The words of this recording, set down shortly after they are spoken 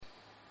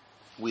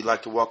We'd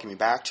like to welcome you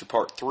back to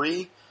part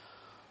 3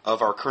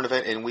 of our current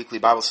event and weekly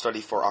Bible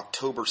study for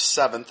October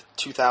 7th,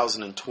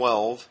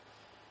 2012.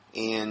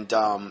 And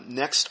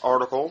next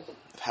article,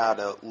 I've had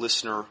a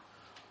listener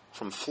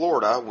from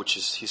Florida,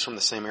 he's from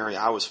the same area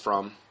I was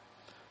from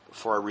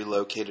before I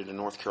relocated to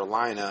North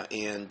Carolina,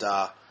 and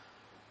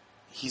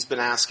he's been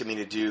asking me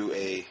to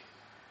do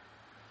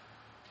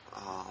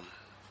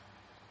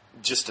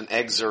just an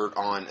excerpt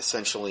on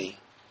essentially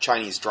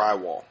Chinese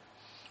drywall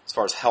as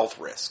far as health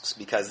risks,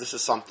 because this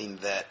is something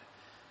that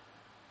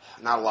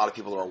not a lot of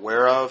people are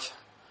aware of,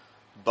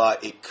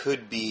 but it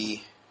could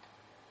be,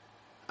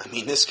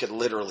 this could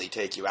literally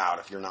take you out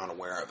if you're not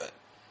aware of it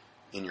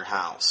in your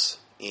house.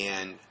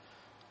 And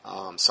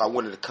so I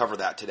wanted to cover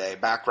that today.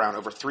 Background,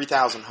 over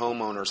 3,000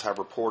 homeowners have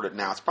reported,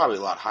 now it's probably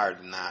a lot higher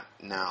than that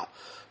now,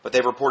 but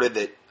they've reported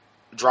that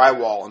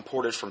drywall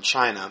imported from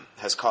China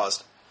has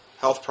caused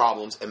health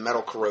problems and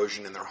metal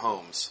corrosion in their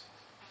homes.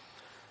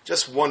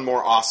 Just one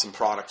more awesome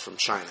product from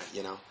China,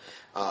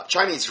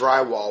 Chinese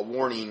drywall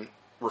warning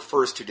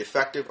refers to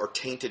defective or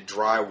tainted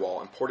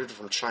drywall imported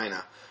from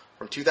China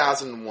from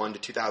 2001 to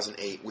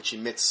 2008, which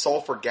emits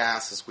sulfur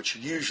gases which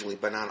usually,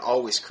 but not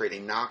always, create a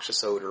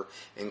noxious odor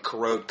and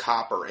corrode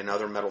copper and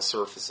other metal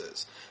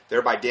surfaces,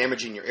 thereby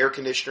damaging your air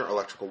conditioner,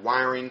 electrical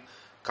wiring,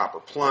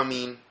 copper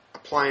plumbing,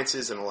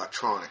 appliances, and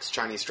electronics.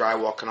 Chinese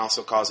drywall can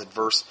also cause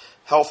adverse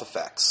health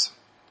effects.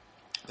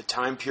 The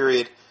time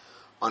period,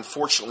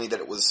 unfortunately, that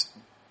it was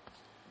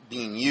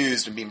being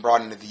used and being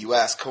brought into the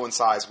U.S.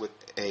 coincides with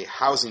a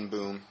housing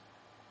boom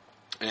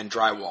and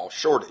drywall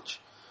shortage.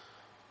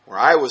 Where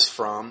I was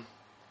from,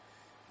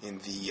 in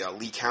the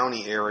Lee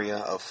County area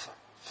of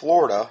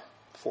Florida,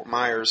 Fort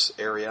Myers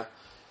area,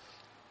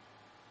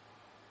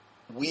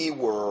 we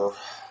were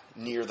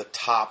near the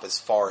top as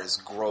far as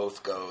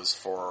growth goes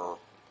for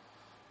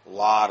a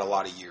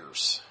lot of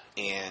years.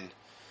 And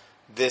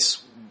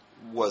this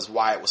was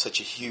why it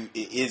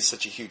is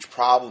such a huge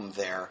problem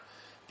there,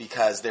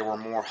 because there were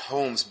more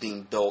homes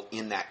being built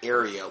in that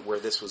area where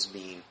this was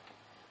being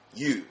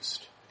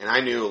used. And I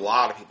knew a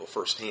lot of people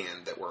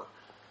firsthand that were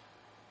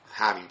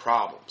having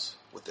problems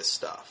with this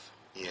stuff.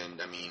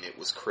 And, it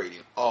was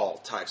creating all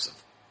types of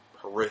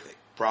horrific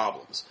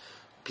problems.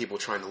 People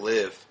trying to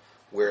live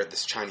where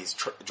this Chinese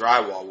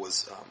drywall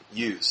was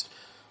used.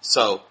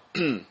 So,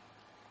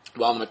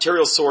 while the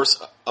material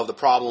source of the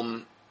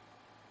problem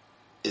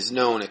is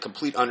known, a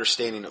complete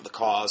understanding of the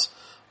cause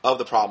of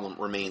the problem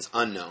remains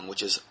unknown,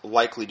 which is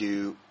likely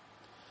due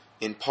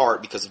in part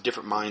because of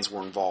different mines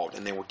were involved,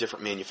 and there were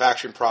different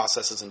manufacturing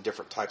processes and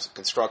different types of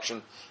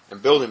construction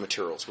and building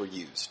materials were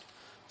used.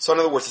 So in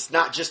other words, it's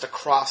not just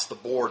across the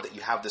board that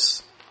you have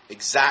this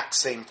exact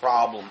same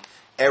problem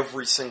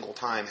every single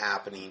time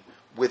happening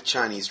with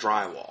Chinese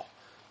drywall.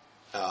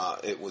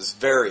 It was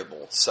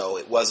variable, so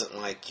it wasn't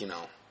like,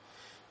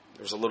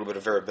 there's a little bit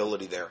of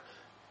variability there.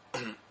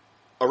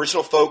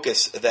 Original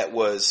focus that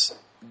was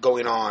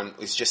going on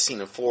is just seen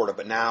in Florida,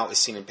 but now is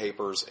seen in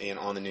papers and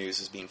on the news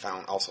is being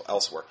found also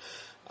elsewhere.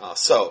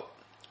 So,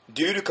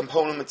 due to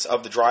components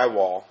of the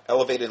drywall,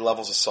 elevated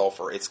levels of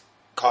sulfur, it's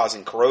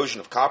causing corrosion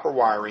of copper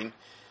wiring,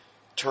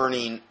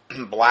 turning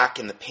black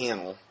in the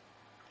panel,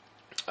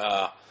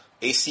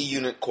 AC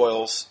unit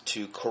coils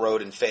to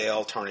corrode and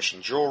fail,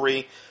 tarnishing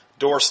jewelry,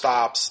 door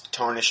stops,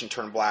 tarnish and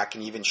turn black,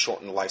 and even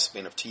shorten the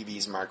lifespan of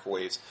TVs and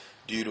microwaves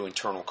due to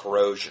internal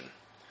corrosion.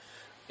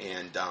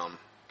 And,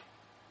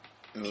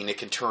 it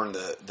can turn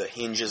the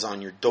hinges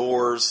on your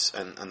doors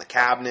and on the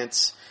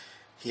cabinets.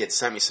 He had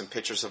sent me some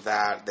pictures of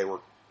that. They were,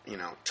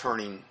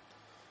 turning,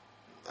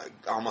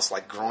 almost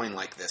like growing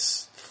like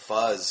this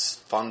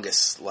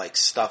fungus-like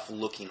stuff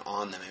looking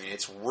on them.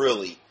 It's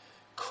really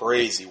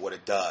crazy what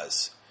it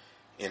does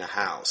in a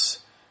house.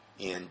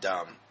 And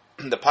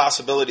the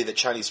possibility that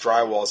Chinese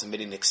drywall is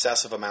emitting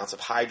excessive amounts of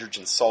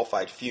hydrogen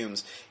sulfide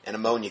fumes and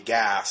ammonia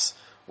gas,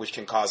 which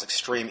can cause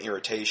extreme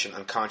irritation,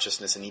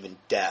 unconsciousness, and even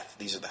death.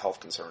 These are the health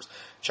concerns.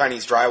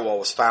 Chinese drywall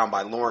was found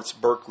by Lawrence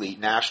Berkeley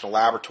National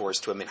Laboratories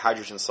to emit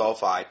hydrogen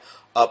sulfide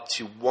up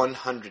to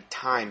 100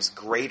 times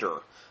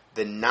greater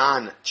than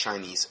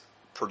non-Chinese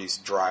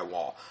produced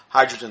drywall.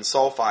 Hydrogen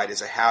sulfide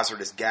is a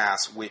hazardous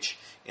gas which,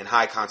 in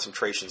high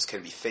concentrations,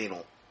 can be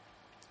fatal.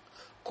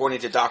 According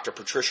to Dr.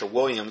 Patricia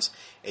Williams,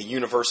 a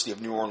University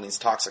of New Orleans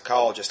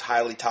toxicologist,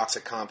 highly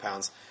toxic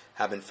compounds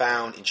have been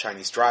found in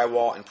Chinese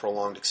drywall, and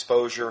prolonged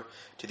exposure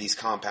to these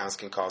compounds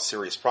can cause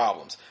serious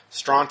problems.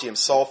 Strontium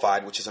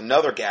sulfide, which is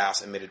another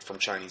gas emitted from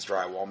Chinese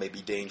drywall, may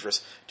be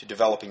dangerous to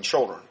developing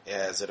children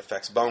as it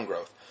affects bone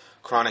growth.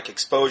 Chronic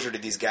exposure to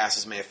these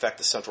gases may affect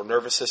the central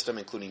nervous system,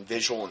 including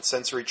visual and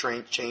sensory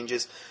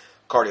changes,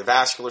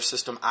 cardiovascular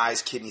system,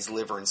 eyes, kidneys,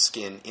 liver, and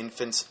skin.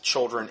 Infants,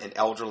 children, and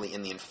elderly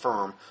and the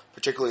infirm,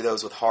 particularly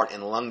those with heart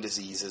and lung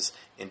diseases,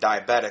 and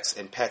diabetics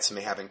and pets may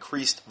have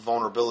increased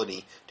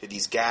vulnerability to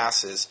these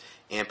gases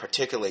and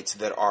particulates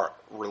that are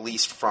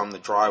released from the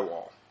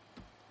drywall.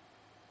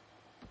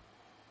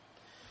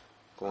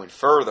 Going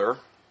further,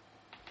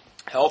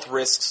 health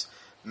risks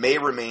may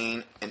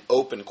remain an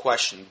open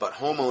question, but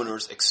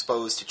homeowners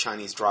exposed to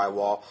Chinese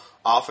drywall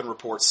often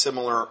report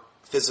similar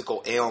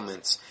physical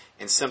ailments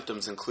and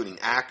symptoms including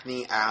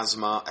acne,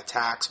 asthma,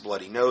 attacks,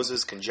 bloody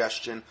noses,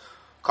 congestion,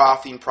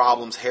 coughing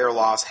problems, hair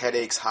loss,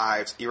 headaches,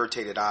 hives,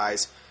 irritated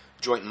eyes,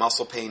 joint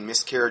muscle pain,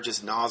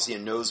 miscarriages, nausea,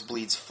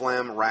 nosebleeds,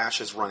 phlegm,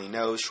 rashes, runny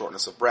nose,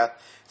 shortness of breath,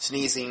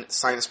 sneezing,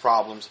 sinus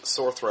problems,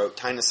 sore throat,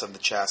 tightness of the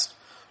chest,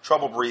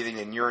 trouble breathing,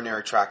 and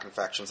urinary tract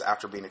infections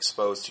after being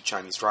exposed to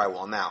Chinese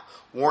drywall. Now,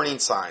 warning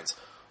signs: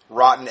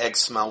 rotten egg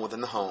smell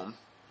within the home,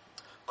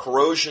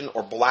 corrosion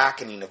or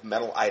blackening of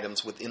metal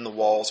items within the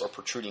walls or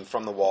protruding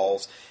from the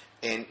walls,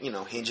 and,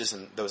 hinges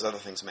and those other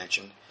things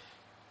mentioned.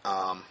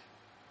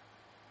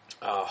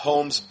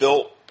 Homes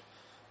built,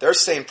 they're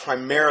saying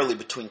primarily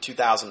between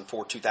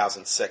 2004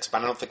 2006,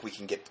 but I don't think we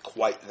can get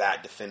quite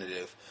that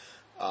definitive.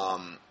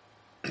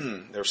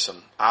 There's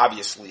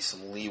obviously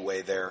some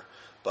leeway there,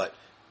 but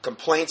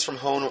complaints from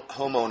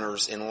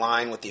homeowners in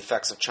line with the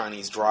effects of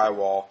Chinese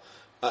drywall,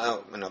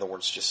 in other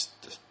words, just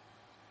the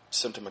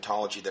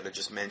symptomatology that I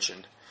just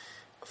mentioned.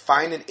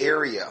 Find an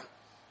area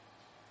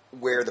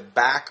where the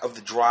back of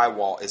the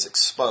drywall is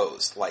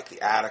exposed, like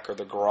the attic or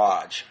the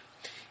garage,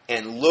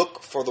 and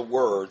look for the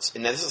words,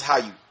 and this is how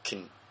you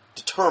can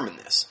determine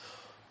this.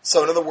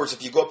 So in other words,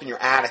 if you go up in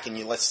your attic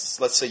and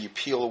let's say you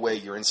peel away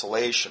your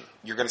insulation,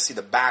 you're going to see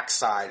the back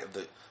side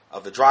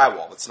of the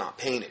drywall that's not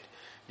painted.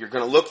 You're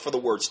going to look for the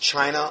words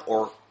China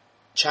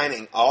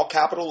in all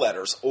capital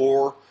letters,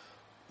 or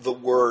the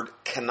word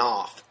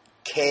Knauf,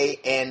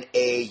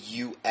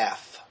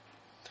 Knauf.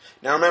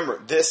 Now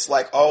remember, this,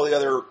 like all the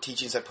other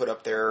teachings I put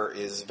up there,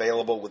 is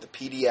available with a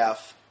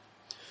PDF.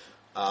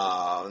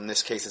 In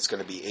this case, it's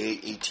going to be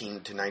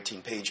 18 to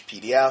 19 page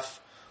PDF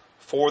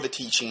for the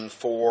teaching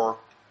for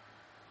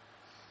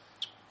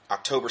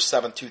October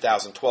 7th,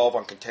 2012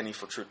 on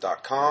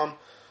contendingfortruth.com.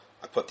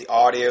 I put the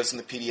audios and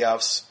the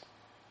PDFs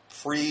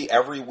free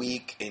every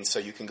week, and so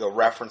you can go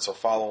reference or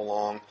follow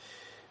along.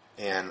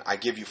 And I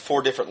give you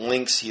 4 different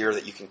links here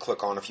that you can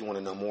click on if you want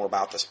to know more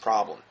about this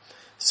problem.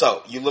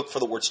 So you look for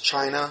the words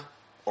China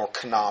or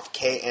Knauf,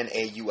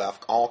 Knauf,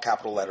 all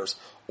capital letters,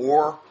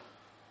 or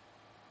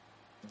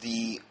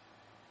the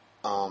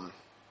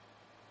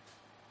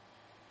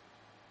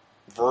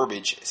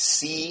verbiage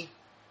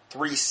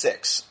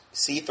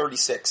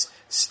C36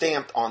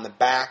 stamped on the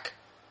back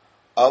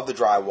of the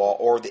drywall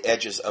or the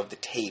edges of the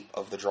tape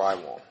of the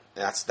drywall.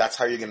 That's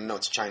how you're going to know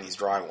it's Chinese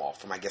drywall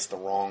from, I guess, the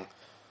wrong,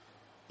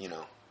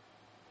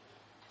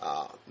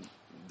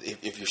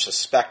 if you're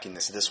suspecting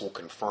this will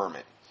confirm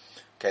it.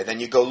 Okay,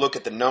 then you go look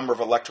at the number of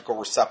electrical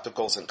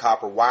receptacles and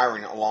copper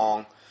wiring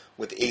along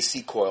with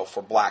AC coil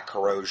for black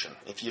corrosion.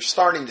 If you're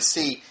starting to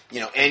see,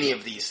 any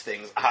of these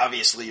things,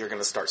 obviously you're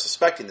going to start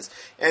suspecting this.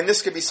 And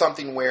this could be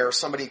something where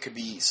somebody could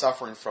be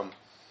suffering from,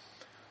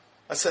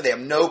 let's say they have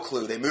no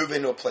clue. They move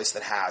into a place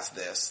that has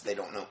this. They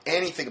don't know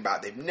anything about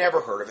it. They've never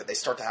heard of it. They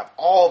start to have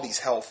all these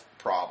health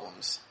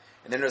problems.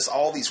 And then there's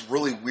all these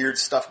really weird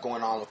stuff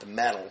going on with the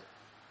metal.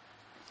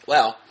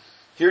 Well,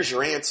 here's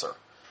your answer.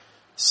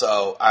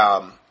 So,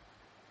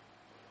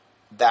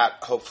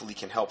 that hopefully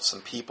can help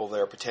some people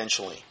there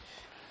potentially.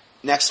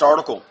 Next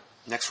article,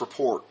 next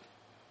report.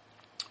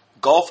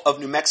 Gulf of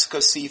New Mexico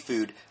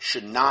seafood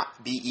should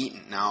not be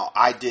eaten. Now,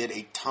 I did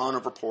a ton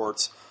of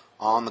reports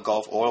on the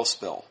Gulf oil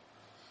spill.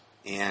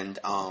 And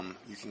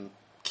you can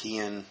key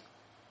in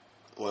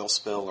oil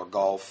spill or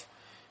Gulf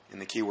in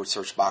the keyword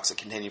search box at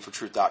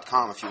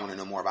contendingfortruth.com if you want to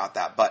know more about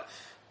that. But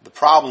the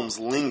problems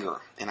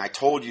linger, and I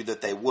told you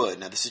that they would.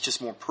 Now, this is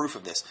just more proof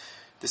of this.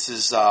 This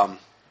is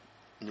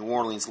New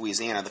Orleans,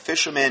 Louisiana. The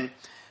fishermen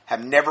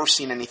have never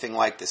seen anything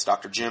like this,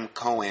 Dr. Jim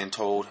Cohen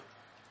told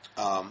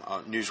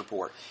a news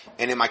report.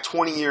 And in my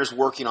 20 years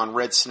working on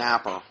red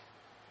snapper,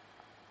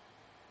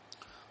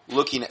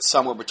 looking at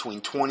somewhere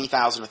between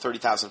 20,000 to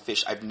 30,000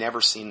 fish, I've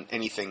never seen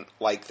anything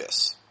like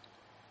this.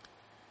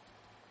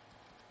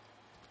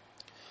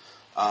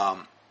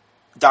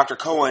 Dr.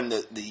 Cohen,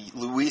 the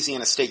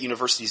Louisiana State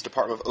University's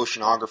Department of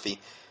Oceanography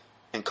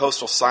and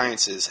Coastal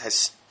Sciences,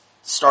 has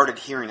started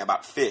hearing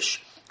about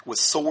fish with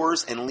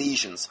sores and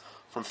lesions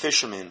from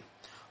fishermen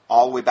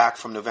all the way back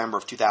from November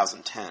of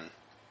 2010.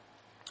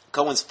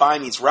 Cohen's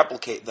findings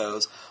replicate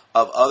those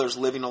of others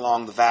living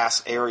along the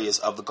vast areas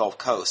of the Gulf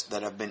Coast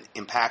that have been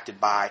impacted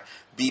by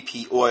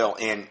BP oil,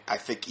 and I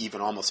think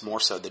even almost more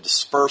so the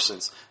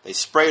dispersants they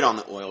sprayed on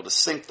the oil to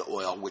sink the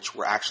oil, which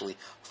were actually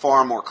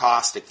far more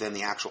caustic than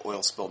the actual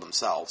oil spill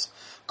themselves.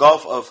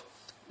 Gulf of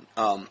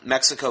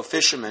Mexico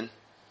fishermen,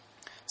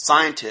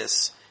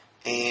 scientists,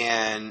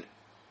 and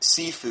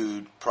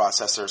seafood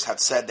processors have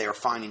said they are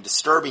finding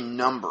disturbing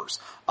numbers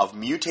of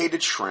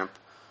mutated shrimp,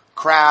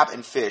 crab,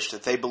 and fish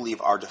that they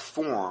believe are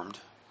deformed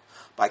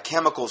by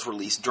chemicals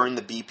released during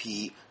the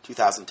BP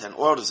 2010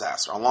 oil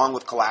disaster. Along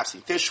with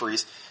collapsing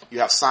fisheries,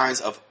 you have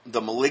signs of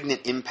the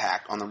malignant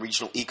impact on the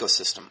regional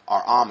ecosystem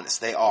are ominous.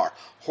 They are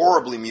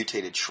horribly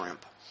mutated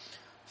shrimp,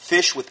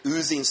 fish with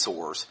oozing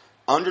sores,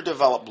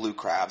 underdeveloped blue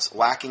crabs,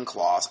 lacking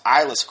claws,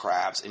 eyeless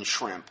crabs, and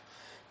shrimp,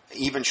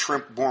 even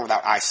shrimp born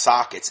without eye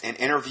sockets. And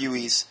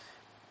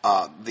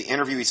the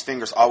interviewee's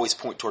fingers always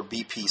point toward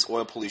BP's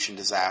oil pollution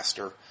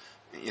disaster,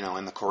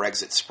 and the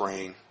Corexit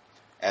spraying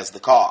as the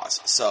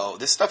cause. So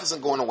this stuff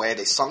isn't going away.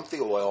 They sunk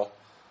the oil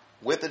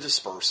with the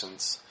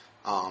dispersants.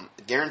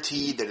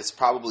 Guaranteed that it's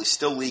probably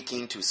still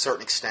leaking to a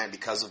certain extent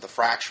because of the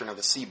fracturing of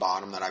the sea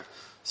bottom that I've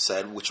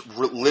said, which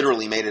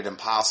literally made it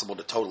impossible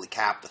to totally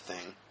cap the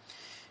thing.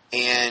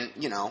 And,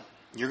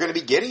 you're going to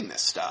be getting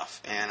this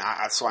stuff. And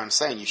that's why I'm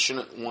saying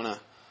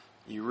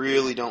you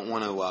really don't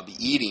want to be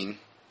eating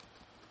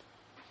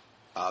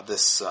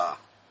this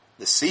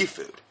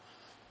seafood.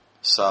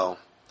 So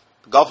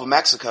the Gulf of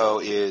Mexico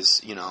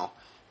is,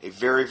 a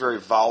very, very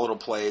volatile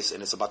place,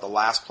 and it's about the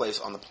last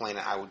place on the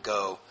planet I would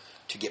go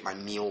to get my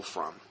meal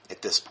from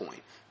at this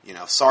point.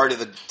 Sorry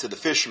to the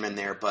fishermen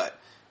there, but,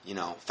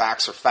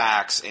 facts are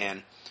facts,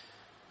 and,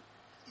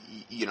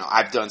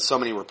 I've done so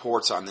many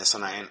reports on this,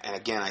 and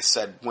again, I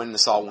said when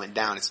this all went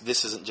down,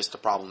 this isn't just a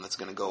problem that's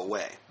going to go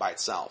away by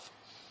itself.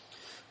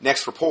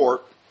 Next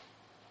report,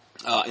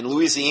 in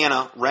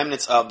Louisiana,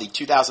 remnants of the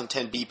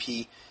 2010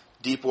 BP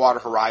Deepwater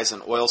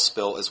Horizon oil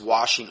spill is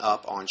washing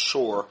up on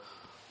shore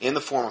in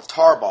the form of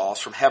tar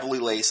balls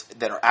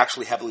that are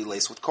actually heavily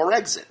laced with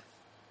Corexit.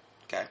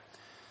 Okay,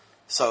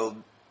 so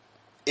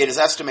it is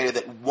estimated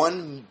that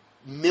 1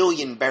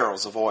 million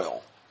barrels of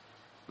oil,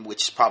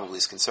 which probably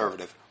is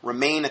conservative,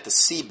 remain at the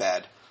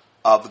seabed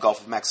of the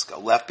Gulf of Mexico,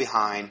 left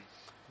behind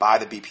by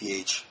the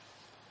BP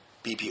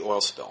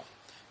oil spill.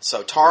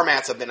 So tar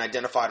mats have been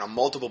identified on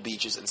multiple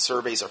beaches, and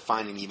surveys are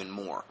finding even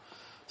more.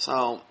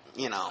 So,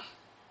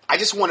 I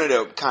just wanted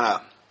to kind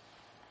of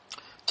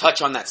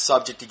touch on that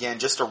subject again,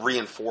 just to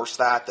reinforce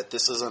that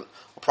this isn't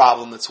a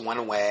problem that's went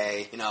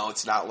away.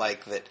 It's not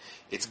like that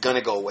it's going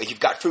to go away. You've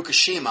got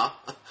Fukushima,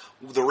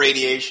 the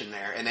radiation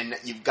there, and then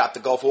you've got the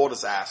Gulf oil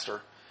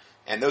disaster.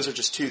 And those are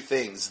just two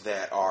things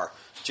that are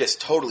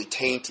just totally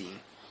tainting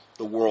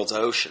the world's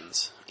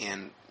oceans.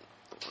 And,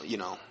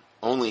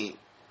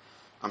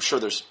 I'm sure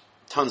there's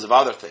tons of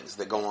other things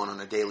that go on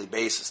a daily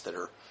basis that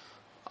are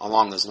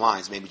along those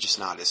lines, maybe just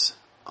not as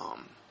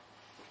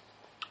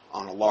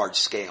on a large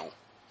scale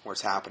where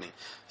it's happening.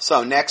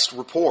 So, next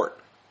report.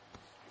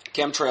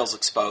 Chemtrails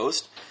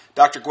exposed.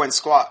 Dr. Gwen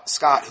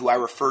Scott, who I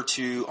refer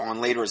to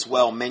on later as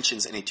well,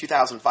 mentions in a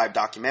 2005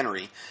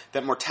 documentary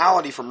that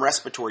mortality from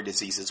respiratory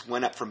diseases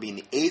went up from being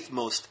the 8th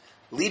most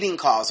leading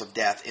cause of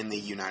death in the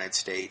United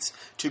States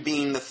to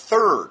being the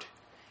 3rd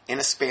in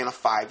a span of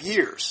 5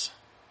 years.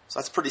 So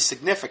that's pretty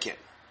significant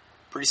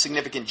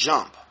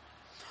jump.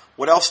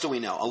 What else do we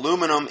know?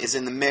 Aluminum is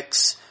in the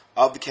mix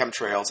of the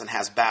chemtrails and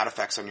has bad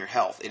effects on your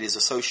health. It is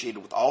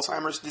associated with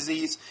Alzheimer's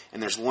disease,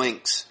 and there's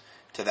links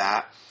to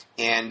that.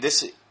 And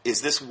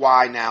is this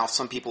why now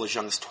some people as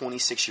young as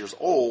 26 years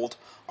old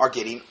are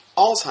getting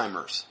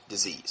Alzheimer's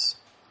disease?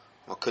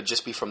 Well, it could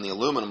just be from the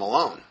aluminum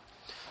alone.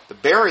 The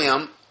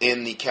barium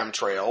in the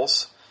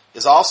chemtrails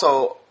is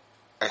also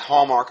a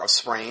hallmark of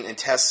spraying, and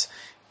tests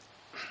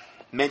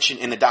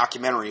mentioned in the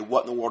documentary,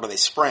 What in the World Are They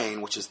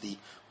Spraying?, which is the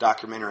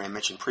documentary I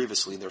mentioned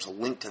previously. There's a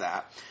link to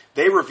that.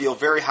 They reveal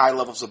very high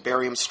levels of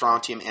barium,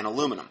 strontium, and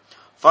aluminum.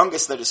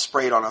 Fungus that is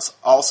sprayed on us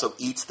also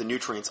eats the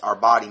nutrients our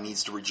body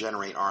needs to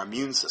regenerate our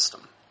immune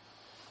system.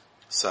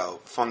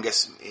 So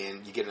fungus,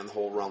 and you get in the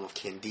whole realm of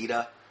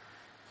candida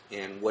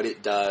and what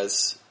it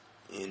does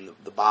in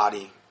the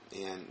body.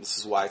 And this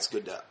is why it's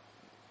good to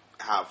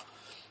have,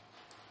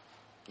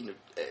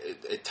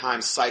 at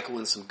times cycle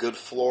in some good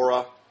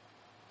flora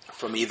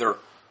from either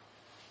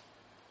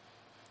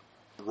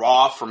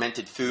raw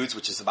fermented foods,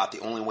 which is about the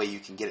only way you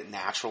can get it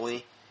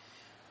naturally,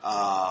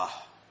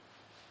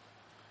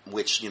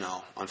 which,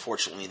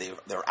 unfortunately they've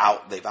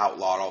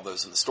outlawed all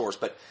those in the stores.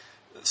 But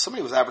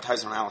somebody was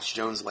advertising on Alex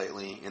Jones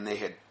lately, and they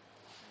had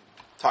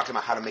talked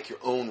about how to make your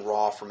own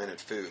raw fermented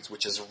foods,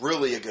 which is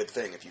really a good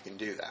thing if you can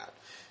do that.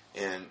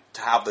 And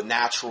to have the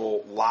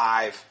natural,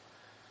 live,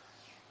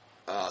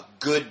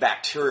 good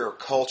bacterial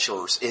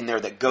cultures in there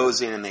that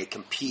goes in and they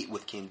compete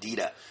with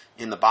candida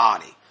in the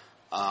body.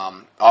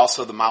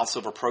 Also, the mild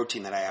silver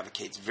protein that I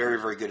advocate is very,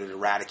 very good at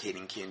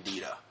eradicating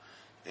candida.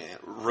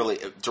 Really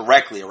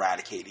directly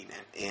eradicating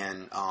it.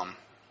 And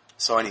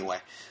so anyway,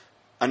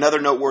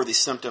 another noteworthy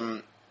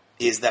symptom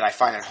is that I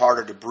find it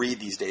harder to breathe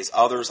these days.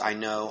 Others I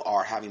know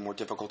are having more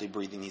difficulty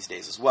breathing these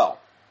days as well.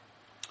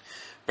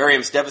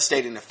 Barium's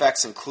devastating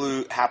effects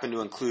happen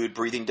to include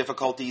breathing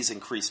difficulties,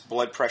 increased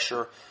blood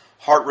pressure,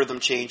 heart rhythm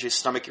changes,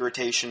 stomach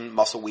irritation,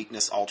 muscle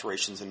weakness,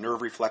 alterations in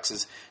nerve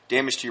reflexes,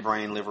 damage to your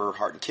brain, liver,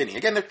 heart, and kidney.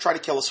 Again, they try to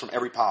kill us from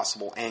every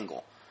possible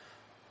angle.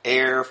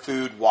 Air,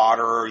 food,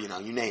 water, you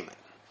name it.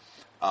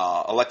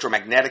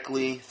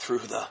 Electromagnetically, through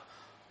the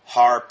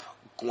HAARP,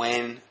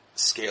 Gwen,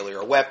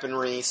 scalar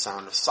weaponry,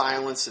 sound of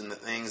silence, and the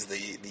things,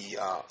 the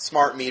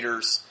smart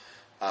meters,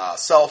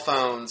 cell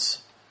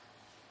phones,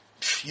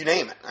 you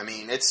name it. I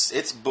mean,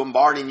 it's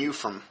bombarding you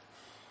from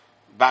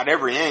about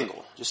every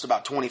angle, just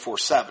about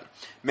 24/7.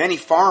 Many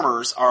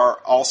farmers are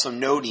also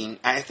noting,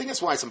 and I think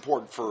that's why it's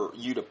important for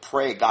you to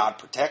pray God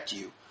protect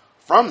you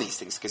from these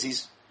things, because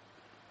He's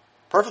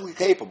perfectly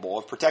capable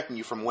of protecting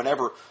you from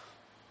whatever,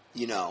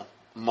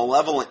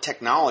 malevolent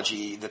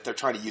technology that they're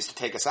trying to use to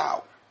take us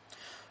out.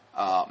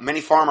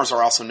 Many farmers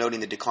are also noting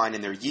the decline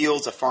in their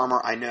yields. A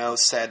farmer I know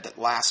said that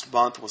last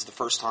month was the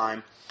first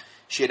time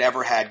she had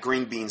ever had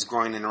green beans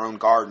growing in her own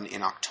garden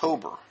in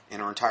October in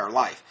her entire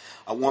life.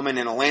 A woman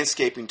in a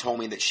landscaping told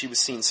me that she was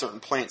seeing certain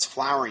plants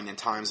flowering in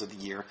times of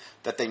the year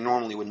that they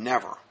normally would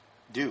never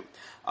do.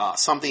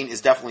 Something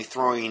is definitely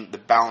throwing the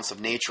balance of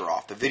nature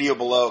off. The video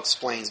below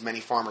explains many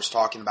farmers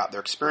talking about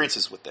their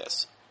experiences with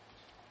this.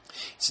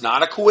 It's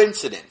not a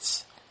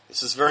coincidence.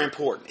 This is very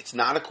important. It's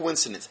not a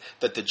coincidence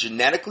that the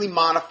genetically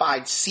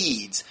modified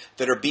seeds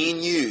that are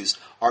being used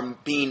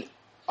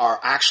are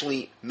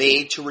actually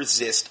made to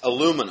resist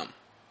aluminum.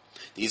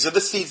 These are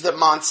the seeds that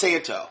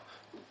Monsanto,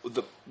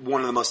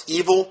 one of the most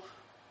evil,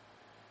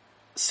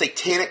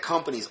 satanic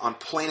companies on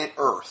planet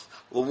Earth,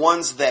 the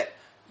ones that,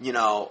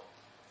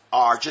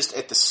 are just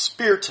at the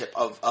spear tip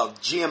of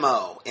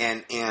GMO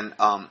and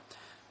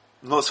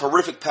the most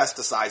horrific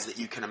pesticides that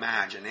you can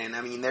imagine. And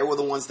I mean, they were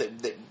the ones that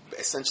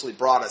essentially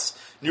brought us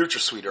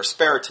NutraSweet or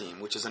Aspartame,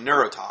 which is a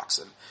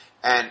neurotoxin.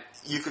 And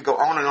you could go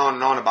on and on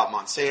and on about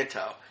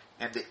Monsanto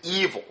and the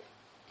evil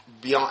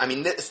beyond. I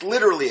mean, it's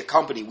literally a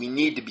company we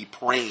need to be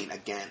praying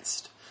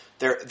against.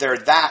 They're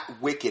that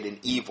wicked and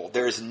evil.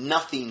 There is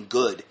nothing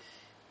good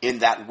in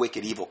that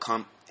wicked evil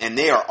and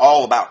they are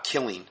all about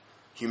killing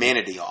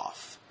humanity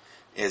off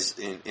as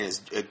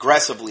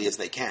aggressively as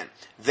they can.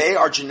 They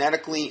are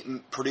genetically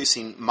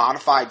producing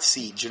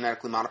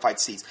genetically modified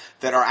seeds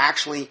that are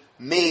actually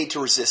made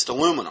to resist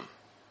aluminum.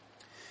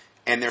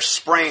 And they're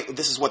spraying,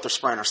 this is what they're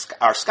spraying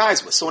our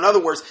skies with. So in other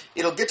words,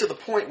 it'll get to the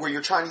point where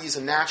you're trying to use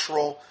a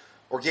natural,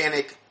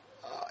 organic,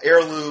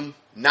 heirloom,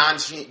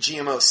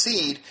 non-GMO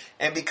seed,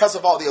 and because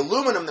of all the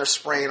aluminum they're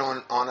spraying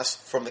on us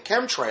from the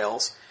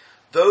chemtrails,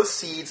 those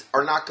seeds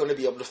are not going to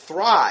be able to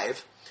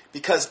thrive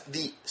because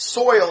the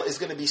soil is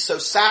going to be so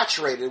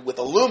saturated with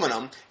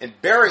aluminum and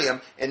barium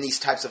and these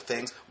types of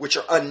things, which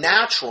are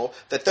unnatural,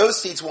 that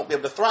those seeds won't be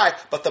able to thrive.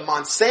 But the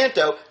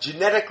Monsanto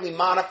genetically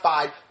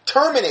modified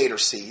Terminator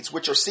seeds,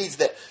 which are seeds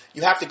that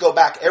you have to go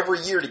back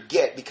every year to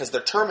get because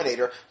they're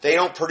Terminator, they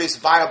don't produce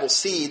viable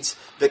seeds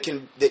that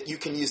you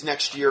can use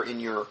next year in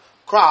your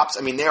crops.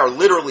 I mean, they are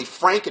literally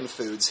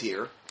frankenfoods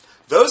here.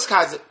 Those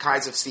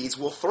kinds of seeds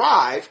will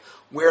thrive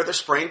where they're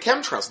spraying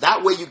chemtrails.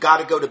 That way you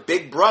got to go to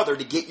Big Brother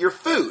to get your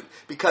food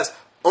because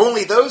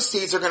only those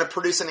seeds are going to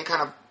produce any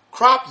kind of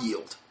crop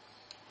yield.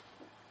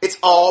 It's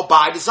all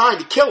by design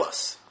to kill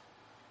us.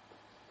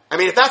 I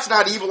mean, if that's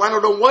not evil, I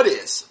don't know what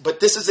is.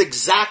 But this is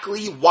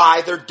exactly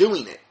why they're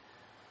doing it.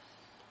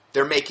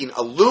 They're making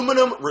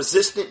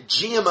aluminum-resistant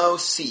GMO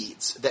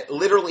seeds that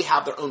literally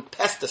have their own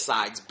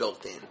pesticides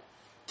built in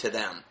to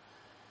them.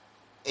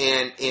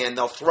 And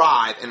they'll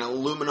thrive in an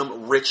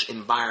aluminum-rich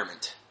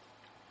environment.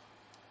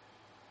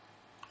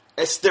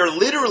 They're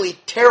literally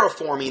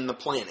terraforming the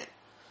planet.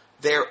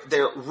 They're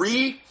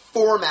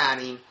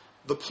reformatting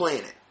the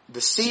planet. The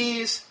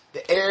seas,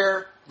 the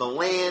air, the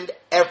land,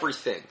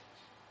 everything.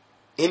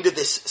 Into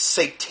this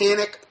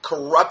satanic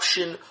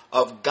corruption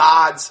of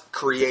God's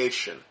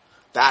creation.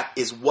 That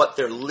is what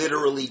they're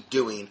literally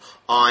doing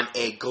on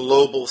a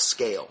global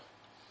scale.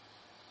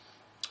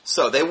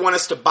 So they want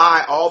us to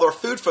buy all their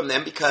food from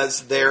them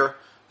because they're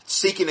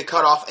seeking to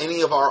cut off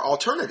any of our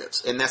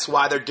alternatives, and that's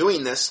why they're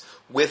doing this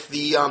with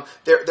the.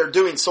 They're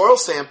doing soil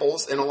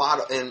samples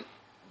in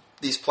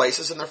these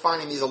places, and they're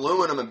finding these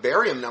aluminum and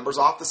barium numbers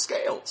off the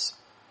scales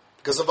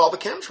because of all the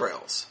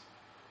chemtrails.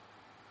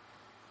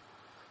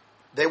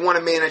 They want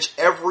to manage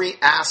every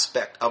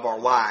aspect of our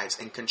lives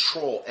and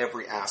control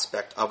every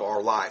aspect of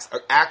our lives.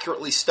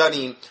 Accurately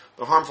studying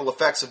the harmful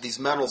effects of these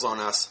metals on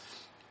us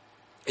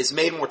is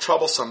made more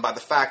troublesome by the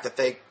fact that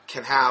they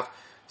can have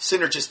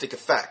synergistic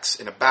effects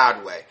in a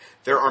bad way.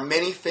 There are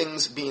many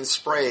things being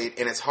sprayed,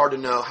 and it's hard to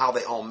know how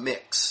they all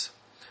mix.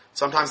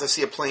 Sometimes I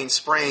see a plane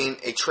spraying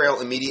a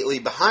trail immediately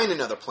behind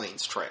another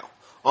plane's trail,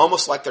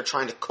 almost like they're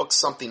trying to cook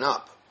something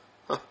up.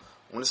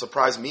 Wouldn't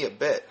surprise me a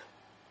bit.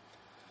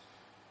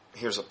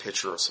 Here's a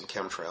picture of some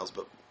chemtrails,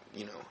 but,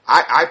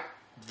 I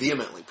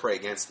vehemently pray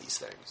against these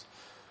things.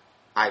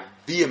 I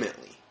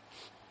vehemently.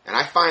 And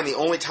I find the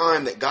only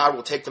time that God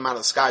will take them out of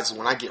the skies is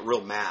when I get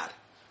real mad.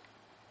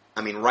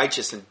 I mean,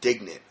 righteous,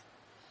 indignant.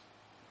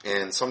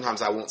 And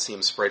sometimes I won't see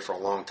them sprayed for a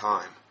long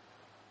time.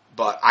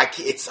 But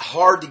it's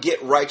hard to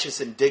get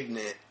righteous,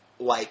 indignant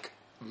like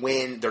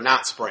when they're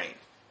not spraying.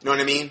 You know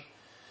what I mean?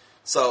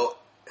 So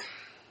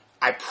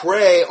I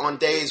pray on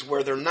days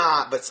where they're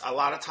not, but a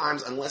lot of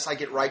times, unless I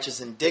get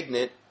righteous,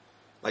 indignant,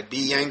 like be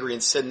ye angry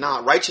and sin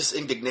not, righteous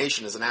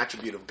indignation is an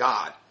attribute of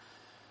God.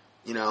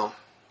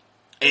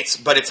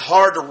 But it's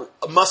hard to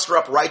muster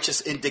up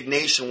righteous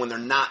indignation when they're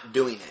not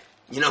doing it.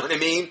 You know what I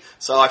mean?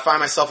 So I find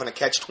myself in a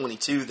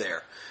catch-22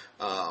 there.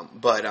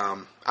 But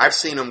I've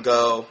seen them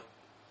go,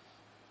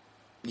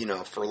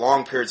 for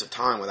long periods of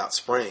time without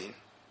spraying.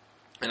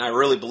 And I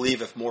really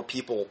believe if more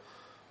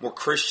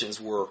Christians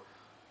were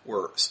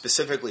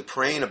specifically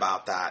praying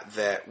about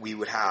that we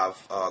would have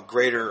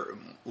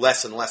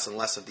less and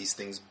less of these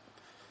things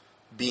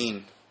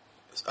being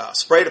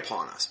sprayed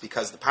upon us.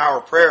 Because the power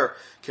of prayer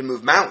can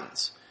move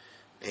mountains.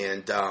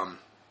 And,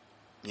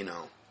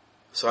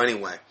 so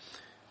anyway,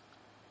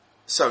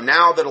 So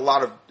now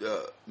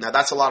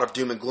that's a lot of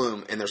doom and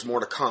gloom, and there's more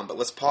to come. But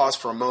let's pause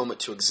for a moment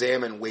to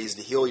examine ways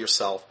to heal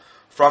yourself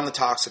from the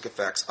toxic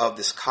effects of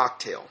this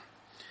cocktail.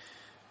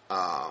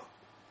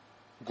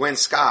 Gwen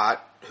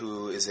Scott,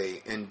 who is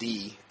a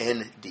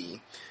ND,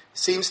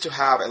 seems to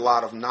have a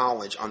lot of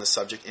knowledge on the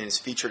subject and is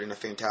featured in a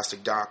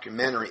fantastic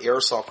documentary,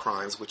 Aerosol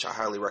Crimes, which I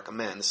highly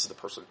recommend. This is the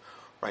person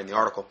writing the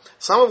article.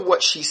 Some of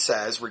what she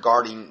says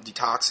regarding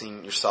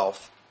detoxing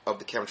yourself of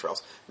the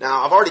chemtrails.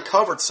 Now, I've already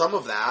covered some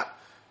of that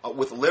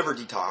with liver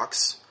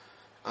detox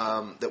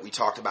that we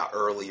talked about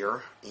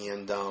earlier,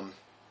 and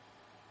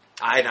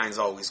iodine's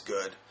always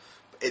good.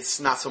 It's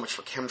not so much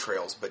for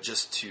chemtrails, but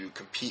just to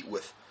compete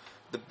with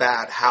the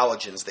bad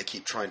halogens they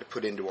keep trying to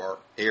put into our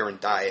air and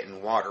diet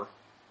and water.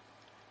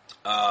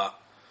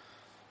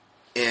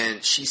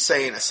 And she's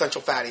saying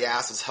essential fatty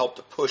acids help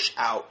to push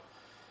out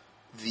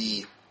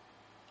the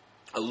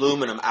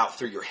aluminum out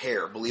through your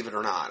hair, believe it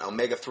or not.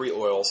 Omega-3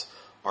 oils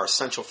are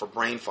essential for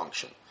brain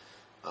function.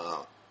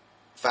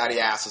 Fatty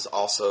acids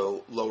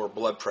also lower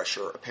blood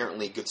pressure,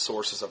 apparently good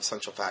sources of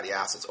essential fatty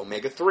acids.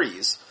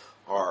 Omega-3s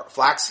are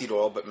flaxseed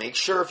oil, but make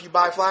sure if you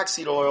buy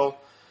flaxseed oil,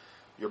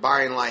 you're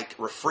buying like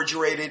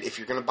refrigerated. If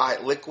you're going to buy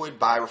it liquid,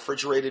 buy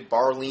refrigerated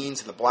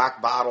Barleans in the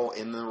black bottle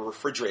in the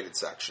refrigerated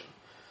section.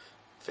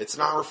 If it's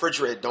not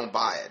refrigerated, don't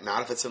buy it.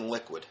 Not if it's in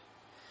liquid.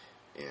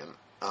 And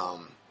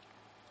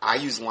I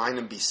use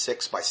Linum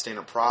B6 by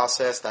Standard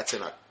Process. That's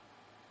in a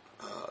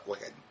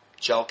like a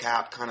gel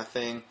cap kind of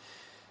thing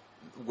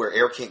where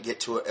air can't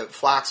get to it.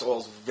 Flax oil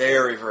is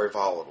very, very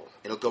volatile.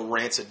 It'll go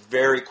rancid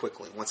very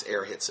quickly once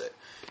air hits it.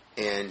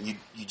 And you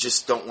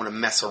just don't want to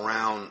mess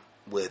around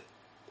with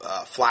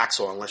flax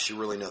oil unless you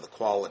really know the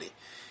quality.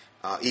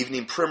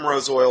 Evening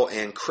primrose oil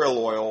and krill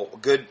oil,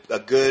 a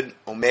good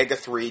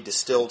omega-3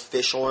 distilled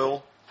fish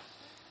oil.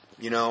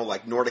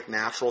 Like Nordic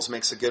Naturals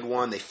makes a good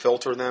one. They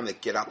filter them. They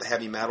get out the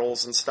heavy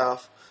metals and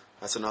stuff.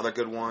 That's another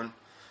good one.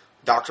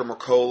 Dr.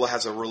 Mercola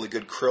has a really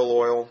good krill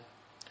oil.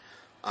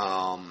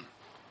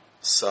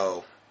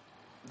 So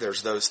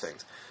there's those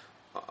things.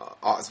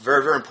 It's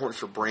very, very important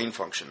for brain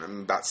function. I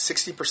mean, about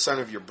 60%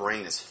 of your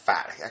brain is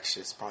fat.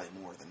 Actually, it's probably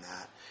more than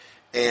that.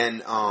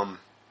 And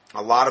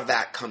a lot of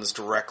that comes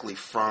directly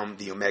from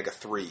the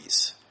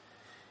omega-3s.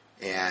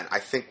 And I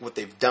think what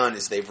they've done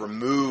is they've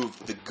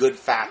removed the good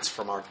fats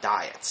from our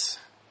diets.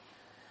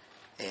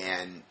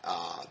 And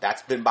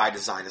that's been by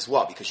design as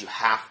well, because you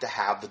have to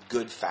have the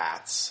good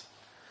fats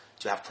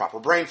to have proper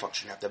brain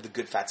function. You have to have the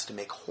good fats to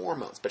make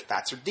hormones, but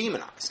fats are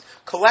demonized.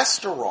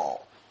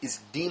 Cholesterol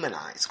is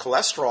demonized.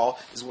 Cholesterol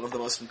is one of the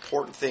most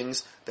important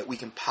things that we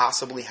can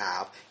possibly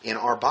have in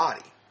our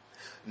body.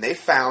 And they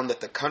found that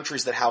the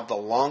countries that have the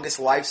longest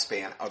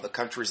lifespan are the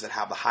countries that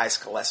have the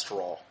highest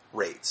cholesterol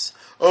rates.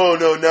 Oh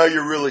no, now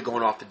you're really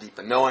going off the deep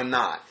end. No, I'm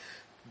not.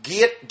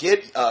 Get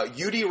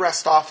U.D.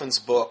 Restoffin's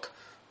book,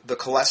 The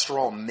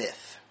Cholesterol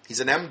Myth.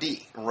 He's an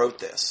MD and wrote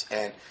this,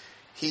 and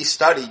he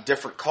studied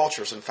different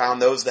cultures and found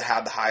those that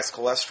had the highest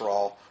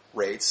cholesterol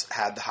rates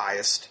had the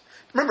highest.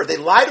 Remember, they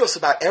lie to us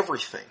about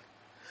everything.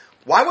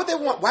 Why would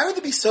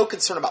they be so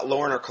concerned about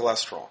lowering our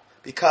cholesterol?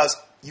 Because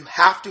you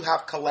have to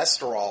have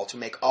cholesterol to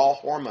make all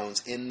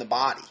hormones in the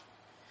body.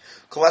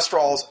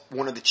 Cholesterol is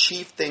one of the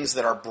chief things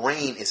that our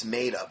brain is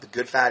made of, the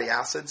good fatty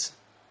acids.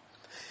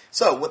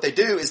 So what they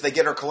do is they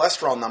get our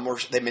cholesterol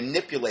numbers, they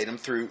manipulate them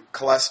through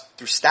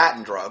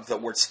statin drugs. The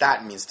word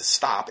statin means to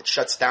stop. It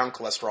shuts down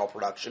cholesterol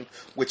production,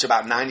 which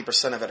about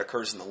 90% of it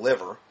occurs in the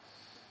liver.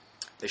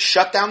 They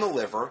shut down the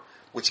liver,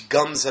 which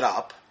gums it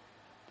up,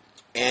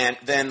 and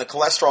then the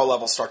cholesterol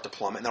levels start to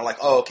plummet, and they're like,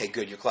 oh, okay,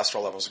 good, your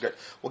cholesterol levels are good.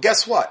 Well,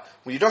 guess what?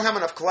 When you don't have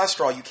enough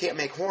cholesterol, you can't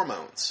make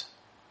hormones.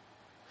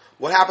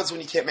 What happens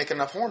when you can't make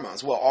enough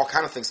hormones? Well, all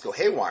kind of things go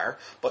haywire,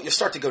 but you'll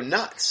start to go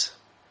nuts.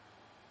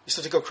 You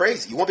start to go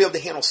crazy. You won't be able to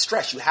handle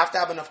stress. You have to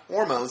have enough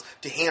hormones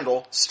to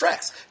handle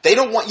stress. They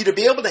don't want you to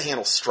be able to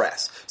handle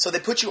stress. So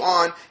they put you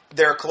on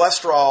their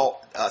cholesterol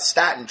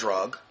statin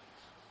drug,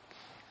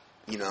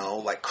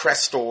 like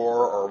Crestor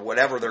or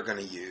whatever they're going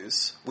to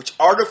use, which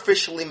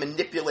artificially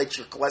manipulates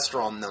your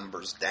cholesterol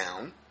numbers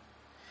down.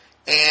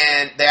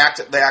 And they act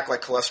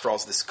like cholesterol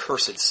is this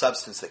cursed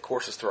substance that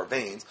courses through our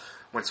veins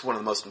when it's one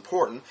of the most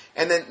important.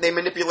 And then they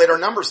manipulate our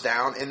numbers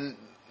down, and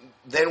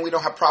then we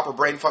don't have proper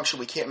brain function.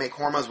 We can't make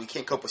hormones. We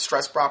can't cope with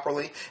stress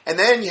properly. And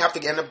then you have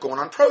to end up going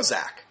on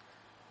Prozac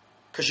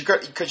because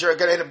you're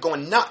going to end up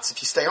going nuts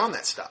if you stay on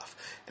that stuff.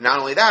 And not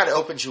only that, it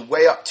opens you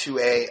way up to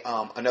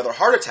another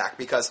heart attack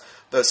because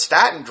those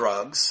statin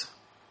drugs,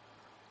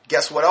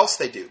 guess what else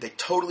they do? They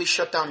totally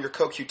shut down your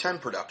CoQ10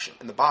 production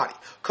in the body.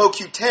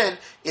 CoQ10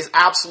 is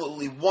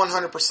absolutely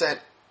 100%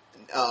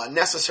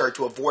 necessary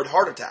to avoid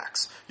heart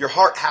attacks. Your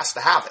heart has to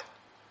have it.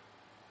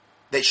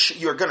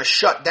 You're going to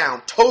shut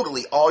down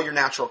totally all your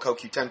natural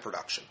CoQ10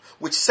 production,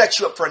 which sets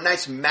you up for a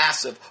nice,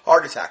 massive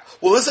heart attack.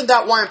 Well, isn't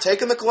that why I'm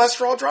taking the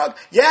cholesterol drug?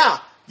 Yeah,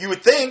 you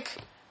would think.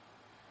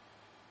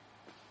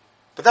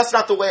 But that's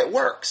not the way it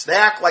works. They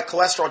act like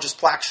cholesterol just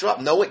plaques you up.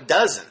 No, it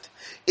doesn't.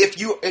 If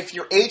your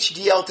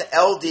HDL to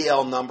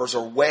LDL numbers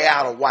are way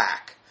out of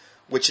whack,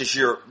 which is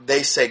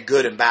they say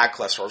good and bad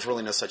cholesterol. There's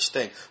really no such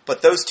thing.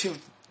 But those two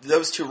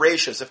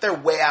ratios, if they're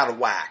way out of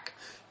whack,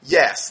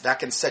 yes, that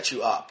can set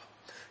you up.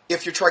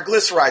 If your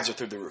triglycerides are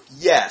through the roof,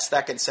 yes,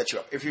 that can set you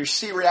up. If your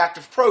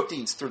C-reactive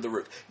protein's through the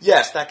roof,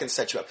 yes, that can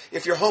set you up.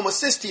 If your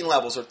homocysteine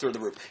levels are through the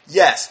roof,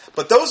 yes.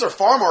 But those are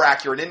far more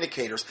accurate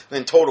indicators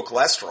than total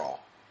cholesterol.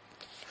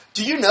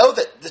 Do you know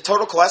that the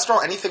total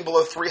cholesterol, anything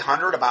below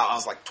 300, I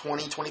was like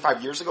 20,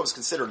 25 years ago, was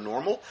considered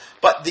normal?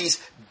 But these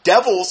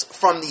devils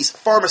from these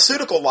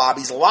pharmaceutical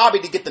lobbies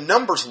lobbied to get the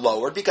numbers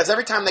lowered because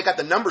every time they got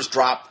the numbers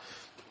dropped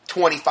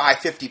 25,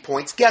 50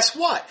 points, guess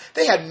what?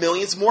 They had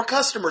millions more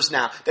customers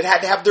now that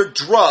had to have their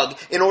drug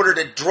in order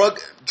to drug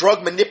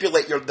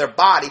manipulate their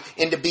body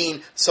into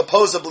being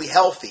supposedly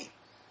healthy.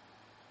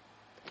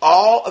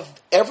 All of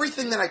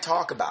everything that I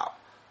talk about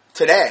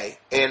today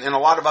and a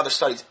lot of other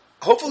studies,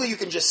 hopefully you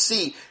can just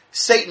see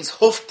Satan's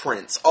hoof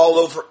prints all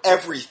over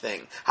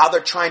everything. How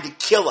they're trying to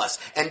kill us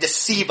and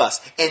deceive us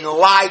and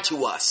lie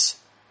to us.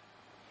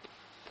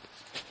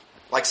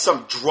 Like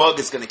some drug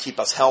is going to keep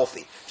us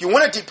healthy. If you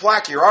want to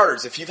deplaque your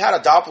arteries, if you've had a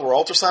Doppler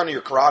ultrasound of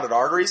your carotid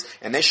arteries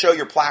and they show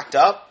you're plaqued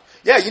up,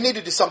 yeah, you need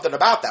to do something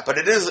about that. But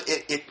it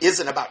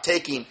isn't about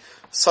taking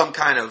some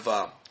kind of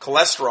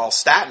cholesterol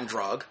statin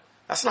drug.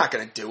 That's not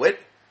going to do it.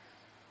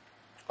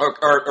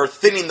 Or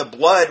thinning the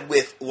blood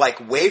with like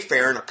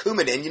Wayfair or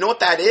Coumadin. You know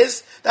what that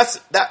is?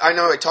 I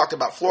know I talked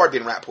about fluoride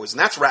being rat poison.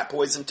 That's rat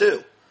poison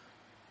too.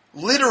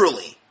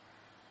 Literally.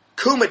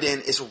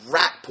 Coumadin is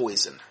rat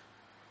poison.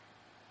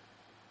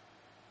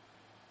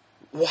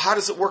 Well, how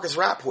does it work as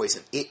rat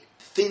poison? It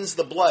thins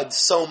the blood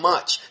so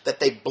much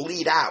that they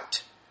bleed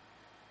out.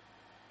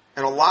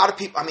 And a lot of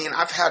people,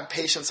 I've had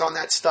patients on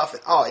that stuff,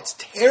 and it's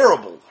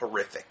terrible,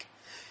 horrific.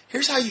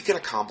 Here's how you can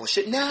accomplish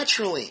it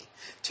naturally.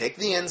 Take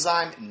the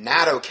enzyme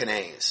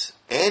nattokinase,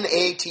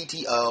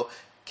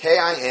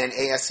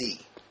 Nattokinase,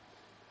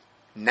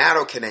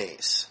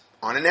 nattokinase,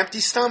 on an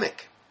empty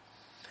stomach.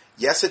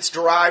 Yes, it's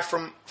derived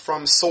from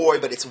soy,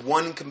 but it's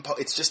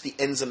it's just the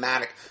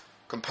enzymatic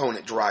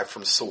component derived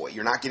from soy.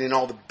 You're not getting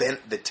all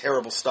the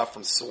terrible stuff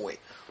from soy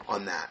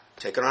on that.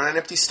 Take it on an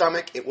empty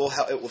stomach. It will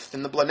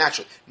thin the blood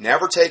naturally.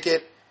 Never take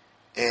it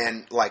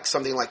and like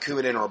something like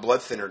Coumadin or a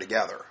blood thinner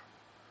together.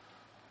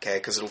 Okay,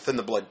 because it'll thin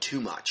the blood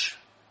too much.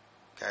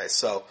 Okay,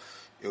 so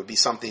it would be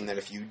something that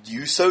if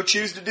you so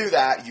choose to do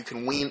that, you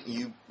can wean.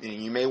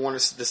 You may want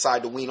to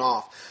decide to wean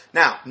off.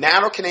 Now,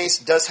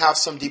 nattokinase does have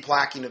some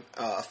deplaquing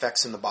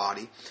effects in the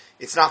body.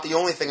 It's not the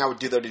only thing I would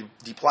do though to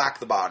deplaque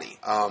the body.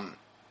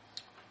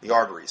 The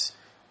arteries.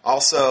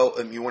 Also,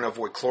 you want to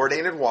avoid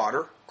chlorinated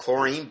water.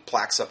 Chlorine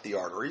plaques up the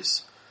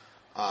arteries.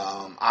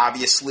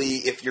 Obviously,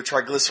 if your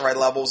triglyceride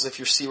levels, if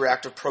your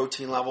C-reactive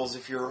protein levels,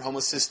 if your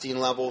homocysteine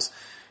levels,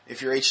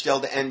 if your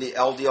HDL to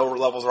LDL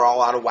levels are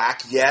all out of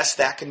whack, yes,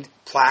 that can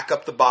plaque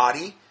up the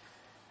body.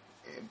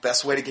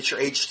 Best way to get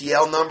your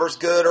HDL numbers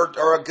good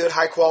or a good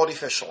high-quality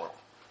fish oil.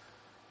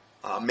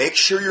 Make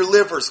sure your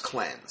liver's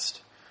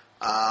cleansed.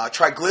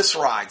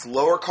 Triglycerides,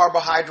 lower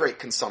carbohydrate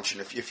consumption.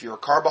 If you're a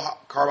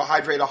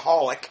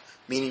carbohydrateaholic,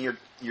 meaning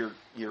you're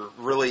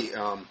really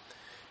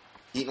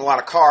eating a lot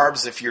of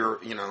carbs, if you're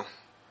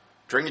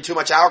drinking too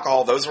much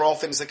alcohol, those are all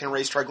things that can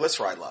raise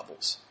triglyceride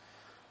levels.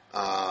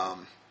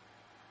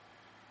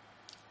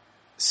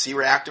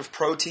 C-reactive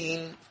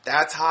protein,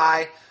 that's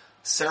high.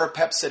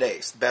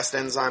 Serrapeptidase, the best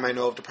enzyme I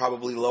know of to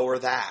probably lower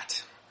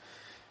that.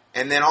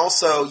 And then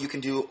also you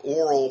can do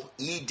oral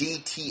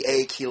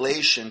EDTA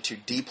chelation to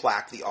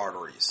deplaque the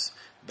arteries.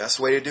 Best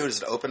way to do it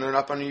is to open it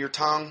up under your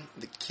tongue,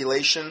 the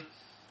chelation,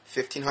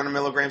 1,500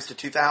 milligrams to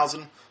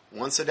 2,000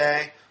 once a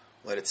day.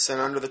 Let it sit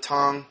under the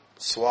tongue.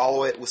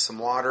 Swallow it with some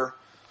water.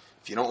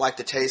 If you don't like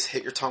the taste,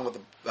 hit your tongue with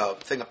a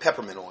thing of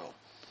peppermint oil,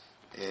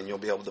 and you'll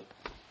be able to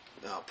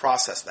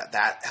process that.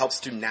 That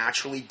helps to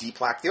naturally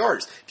deplaque the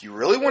arteries. If you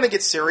really want to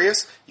get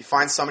serious, you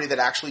find somebody that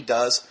actually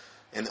does,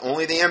 and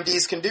only the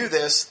MDs can do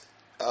this,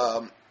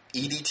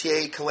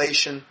 EDTA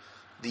chelation,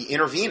 the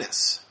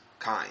intravenous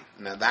kind.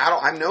 Now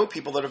I know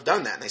people that have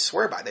done that, and they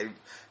swear by it.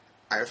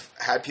 I've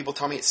had people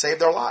tell me it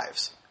saved their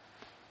lives.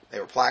 They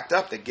were plaqued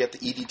up, they get the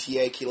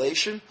EDTA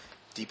chelation,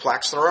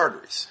 deplaques their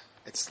arteries.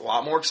 It's a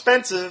lot more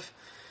expensive.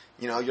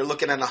 You're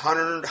looking at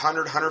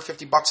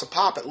 $150 a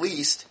pop at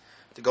least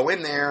to go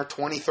in there,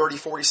 20, 30,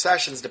 40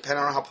 sessions,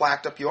 depending on how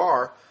plaqued up you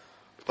are.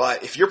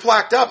 But if you're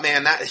plaqued up,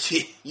 man,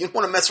 you don't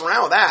want to mess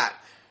around with that.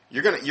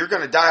 You're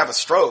gonna die of a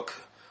stroke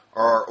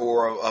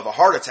or of a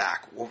heart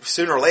attack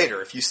sooner or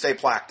later if you stay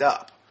plaqued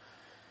up.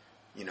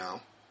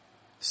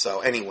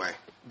 So anyway,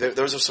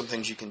 those are some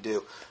things you can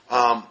do.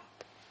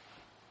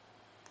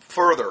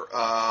 Further,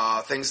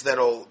 things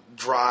that'll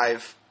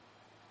drive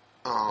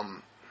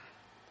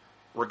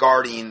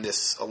regarding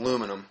this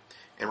aluminum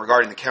and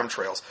regarding the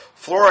chemtrails.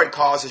 Fluoride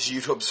causes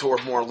you to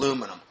absorb more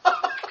aluminum.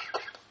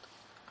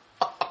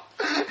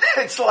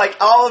 It's like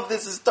all of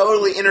this is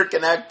totally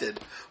interconnected.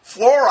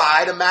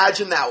 Fluoride,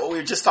 imagine that, what we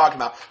were just talking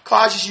about,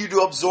 causes you to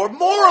absorb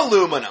more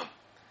aluminum.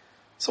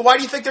 So why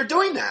do you think they're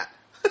doing that?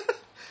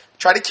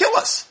 Try to kill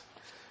us.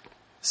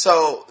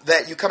 So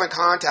that you come in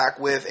contact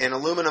with, and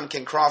aluminum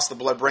can cross the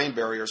blood-brain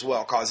barrier as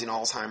well, causing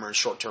Alzheimer's and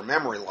short-term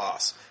memory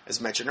loss,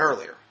 as mentioned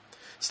earlier.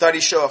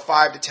 Studies show a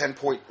 5 to 10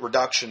 point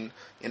reduction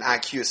in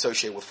IQ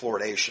associated with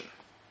fluoridation.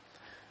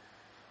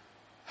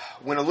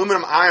 When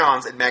aluminum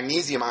ions and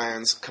magnesium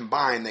ions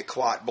combine, they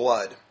clot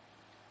blood.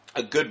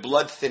 A good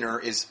blood thinner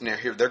is, now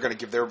here they're going to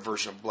give their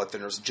version of blood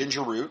thinners,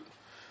 ginger root,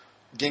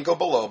 ginkgo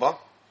biloba,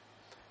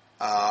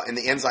 and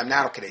the enzyme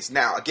nattokinase.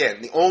 Now,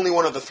 again, the only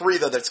one of the three,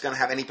 though, that's going to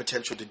have any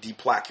potential to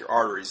deplaque your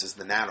arteries is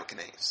the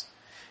nattokinase.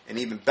 And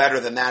even better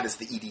than that is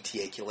the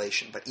EDTA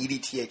chelation. But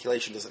EDTA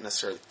chelation doesn't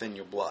necessarily thin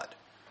your blood.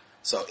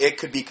 So it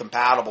could be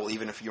compatible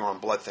even if you're on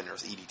blood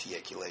thinners,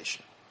 EDTA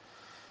chelation.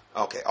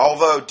 Okay,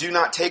 although do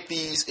not take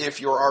these if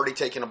you're already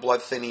taking a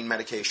blood thinning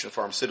medication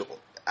pharmaceutical.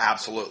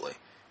 Absolutely.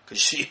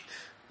 Because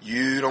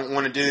you don't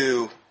want to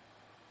do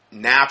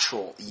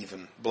natural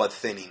even blood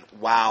thinning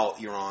while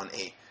you're on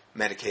a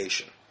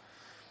medication.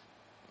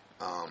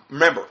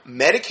 Remember,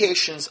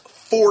 medications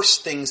force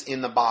things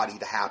in the body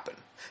to happen.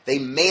 They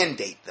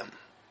mandate them.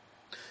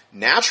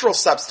 Natural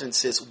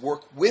substances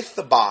work with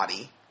the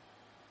body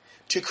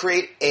to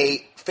create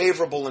a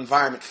favorable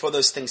environment for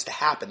those things to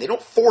happen. They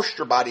don't force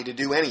your body to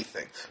do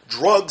anything.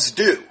 Drugs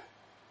do.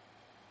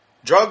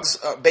 Drugs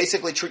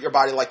basically treat your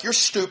body like you're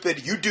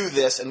stupid, you do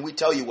this, and we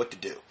tell you what to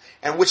do.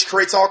 And which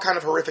creates all kind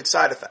of horrific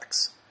side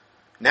effects.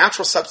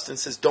 Natural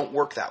substances don't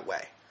work that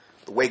way.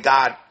 The way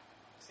God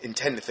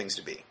intended things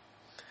to be.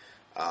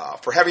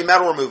 For heavy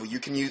metal removal, you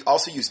can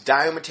also use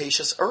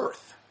diatomaceous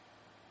earth.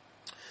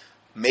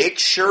 Make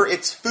sure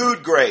it's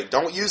food grade.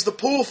 Don't use the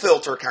pool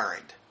filter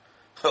kind.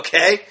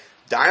 Okay?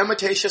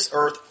 Diatomaceous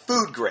earth,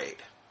 food grade.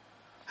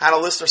 Had a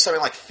list of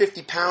something like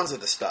 50 pounds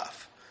of the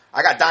stuff.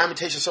 I got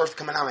diatomaceous earth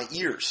coming out of my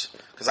ears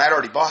because I had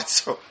already bought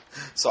some.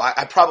 So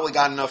I probably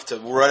got enough to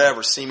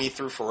whatever, see me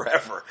through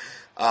forever.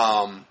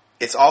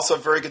 It's also a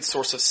very good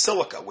source of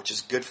silica, which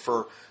is good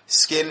for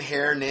skin,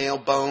 hair, nail,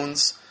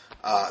 bones.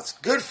 It's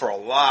good for a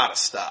lot of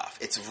stuff.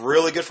 It's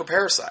really good for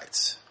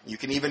parasites. You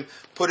can even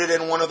put it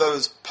in one of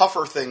those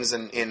puffer things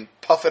and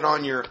puff it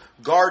on your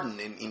garden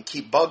and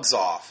keep bugs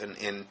off.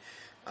 And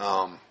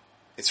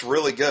it's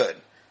really good.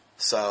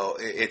 So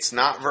it's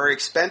not very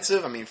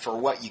expensive. I mean, for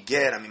what you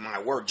get, I mean,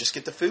 my word, just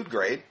get the food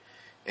grade.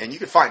 And you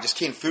can find, just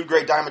key in food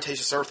grade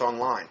diatomaceous earth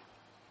online.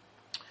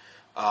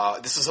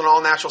 This is an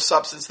all-natural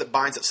substance that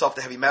binds itself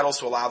to heavy metals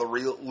to allow the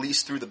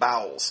release through the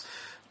bowels.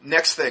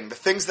 Next thing, the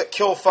things that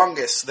kill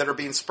fungus that are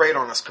being sprayed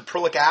on us.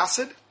 Caprylic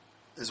acid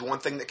is one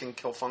thing that can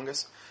kill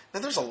fungus. Now,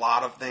 there's a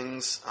lot of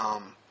things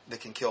that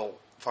can kill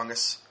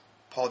fungus.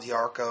 Paul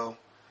Diarco,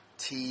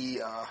 tea.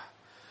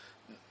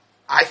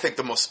 I think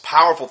the most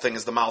powerful thing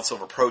is the mild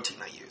silver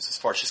protein I use, as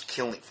far as just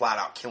flat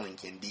out killing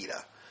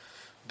candida.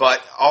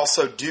 But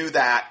also do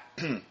that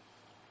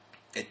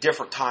at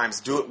different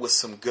times. Do it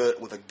with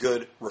a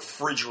good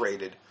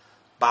refrigerated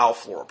bowel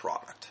flora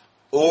product.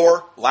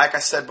 Or, like I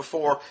said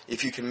before,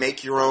 if you can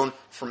make your own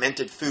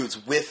fermented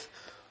foods with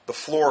the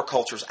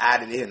floricultures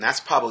added in, that's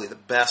probably the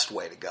best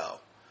way to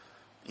go.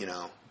 You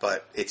know,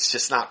 but it's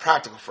just not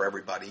practical for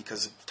everybody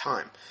because of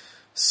time.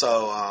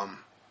 So,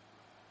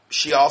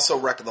 she also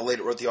the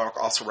lady that wrote the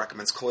article also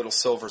recommends colloidal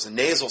silver as a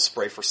nasal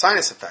spray for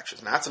sinus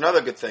infections. Now, that's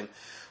another good thing.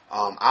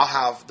 I'll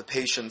have the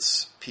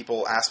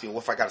people ask me, well,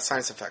 if I got a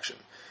sinus infection,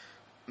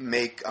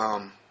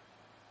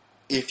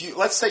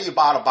 let's say you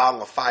bought a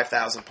bottle of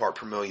 5,000 part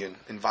per million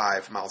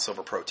Envive mild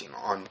silver protein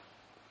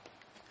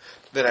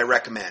that I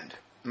recommend.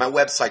 My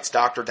website's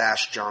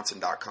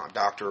dr-johnson.com,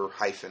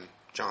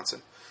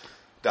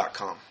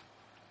 dr-johnson.com.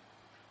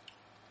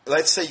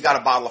 Let's say you got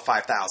a bottle of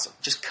 5,000.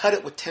 Just cut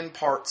it with 10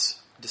 parts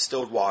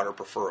distilled water,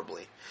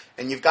 preferably.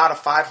 And you've got a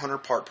 500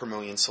 part per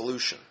million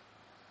solution.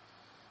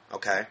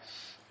 Okay?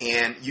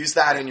 And use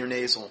that in your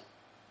nasal.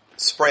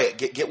 Spray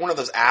it. Get one of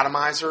those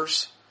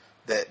atomizers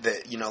that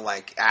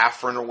like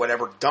Afrin or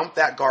whatever. Dump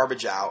that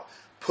garbage out.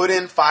 Put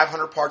in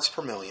 500 parts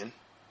per million.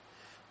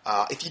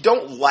 If you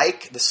don't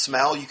like the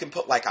smell, you can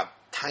put like a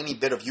tiny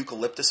bit of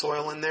eucalyptus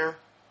oil in there.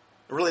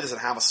 It really doesn't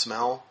have a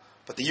smell,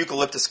 but the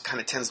eucalyptus kind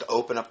of tends to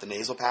open up the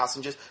nasal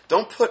passages.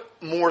 Don't put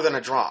more than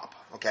a drop,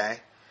 okay?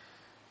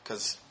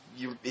 Because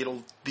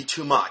it'll be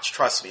too much.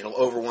 Trust me, it'll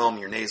overwhelm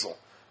your nasal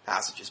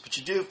passages. But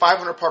you do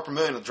 500 part per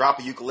million, a drop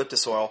of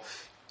eucalyptus oil,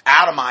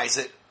 atomize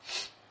it,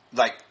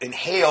 like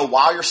inhale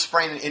while you're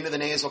spraying it into the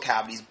nasal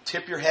cavities,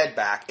 tip your head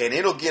back, and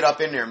it'll get up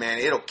in there, man.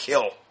 It'll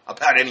kill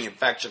about any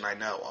infection I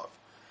know of.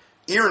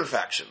 Ear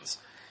infections.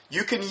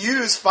 You can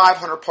use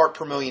 500 part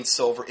per million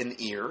silver in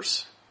the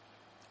ears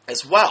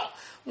as well.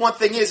 One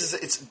thing is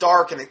it's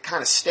dark and it's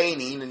kind of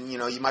staining, and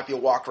you might be a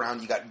walk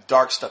around, you got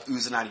dark stuff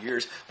oozing out of your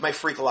ears. It might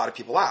freak a lot of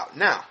people out.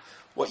 Now,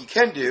 what you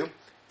can do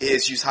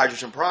is use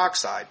hydrogen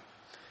peroxide.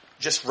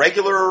 Just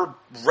regular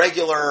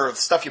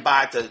stuff you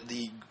buy at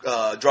the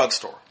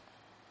drugstore.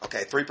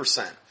 Okay,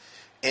 3%.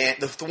 And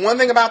the one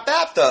thing about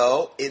that,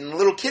 though, and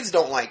little kids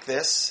don't like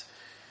this,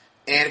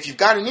 and if you've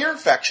got an ear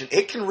infection,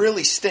 it can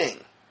really sting,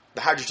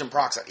 the hydrogen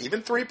peroxide,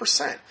 even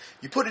 3%.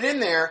 You put it in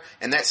there,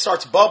 and that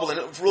starts bubbling,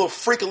 it will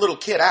freak a little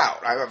kid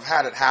out. I've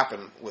had it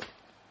happen with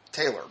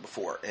Taylor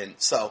before. And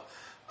so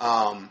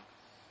The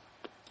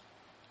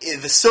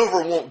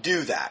silver won't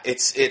do that.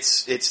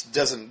 It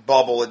doesn't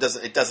bubble.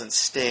 It doesn't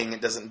sting.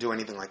 It doesn't do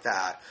anything like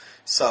that.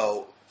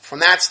 So from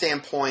that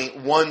standpoint,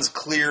 one's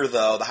clear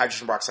though. The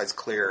hydrogen peroxide's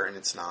clear, and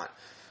it's not.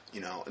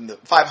 And the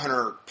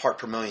 500 part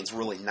per million is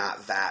really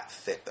not that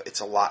thick. It's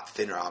a lot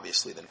thinner,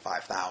 obviously, than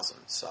 5,000.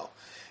 So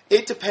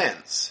it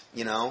depends,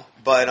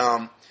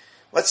 But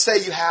let's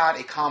say you had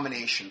a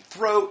combination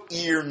throat,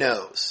 ear,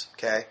 nose.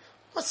 Okay.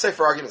 Let's say,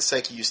 for argument's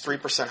sake, you use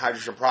 3%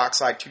 hydrogen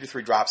peroxide, 2 to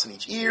 3 drops in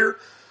each ear,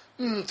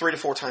 3 to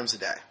 4 times a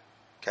day.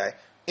 Okay.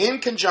 In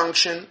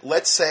conjunction,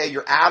 let's say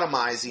you're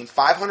atomizing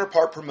 500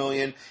 part per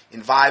million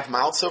Envive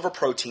mild silver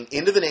protein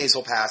into the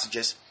nasal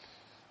passages.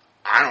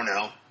 I don't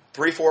know,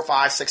 3, 4,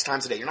 5, 6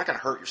 times a day. You're not going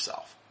to hurt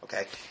yourself.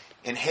 Okay.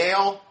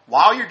 Inhale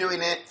while you're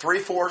doing it. 3,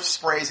 4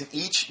 sprays in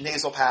each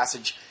nasal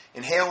passage.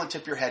 Inhale and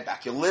tip your head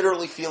back. You'll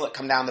literally feel it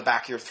come down the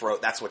back of your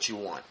throat. That's what you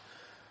want.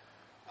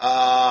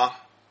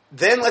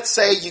 Then let's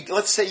say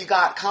you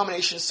got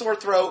combination sore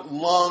throat,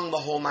 lung, the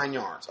whole 9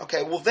 yards.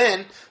 Okay, well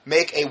then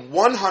make a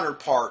 100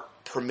 part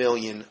per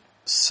million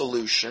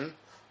solution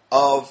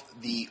of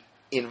the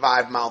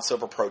Envive mild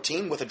silver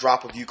protein with a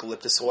drop of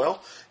eucalyptus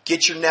oil.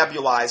 Get your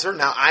nebulizer.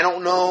 Now I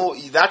don't know,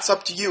 that's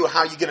up to you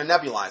how you get a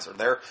nebulizer.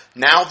 They're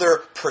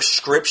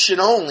prescription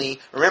only.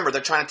 Remember,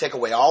 they're trying to take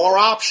away all our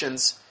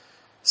options.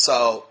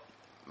 So,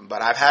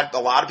 but I've had a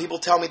lot of people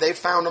tell me they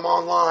found them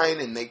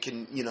online, and they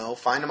can,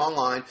 find them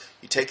online.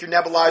 You take your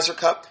nebulizer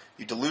cup,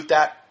 you dilute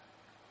that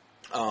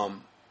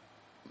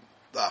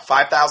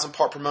 5,000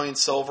 part per million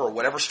silver, or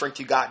whatever strength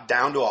you got,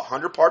 down to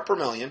 100 part per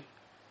million.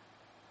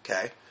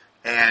 Okay,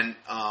 and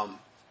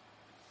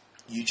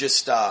you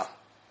just now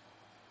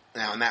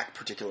in that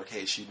particular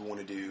case, you'd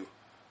want to do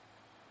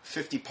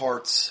 50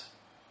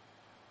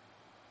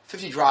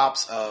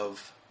 drops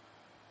of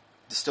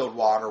distilled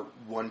water,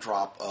 1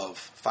 drop of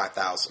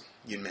 5,000.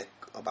 You'd make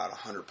about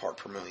 100 part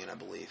per million, I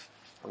believe,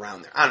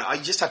 around there. I don't know.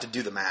 You just have to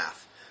do the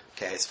math,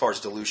 okay, as far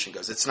as dilution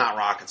goes. It's not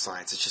rocket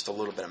science. It's just a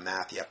little bit of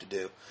math you have to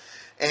do.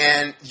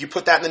 And you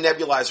put that in the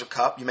nebulizer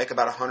cup. You make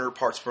about 100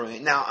 parts per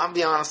million. Now, I'll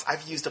be honest,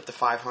 I've used up to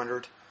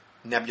 500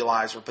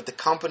 nebulizer, but the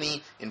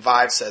company,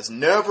 Envive, says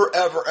never,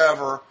 ever,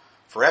 ever,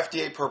 for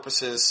FDA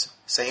purposes,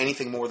 say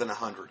anything more than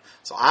 100.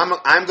 So I'm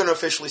going to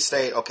officially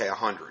say, okay,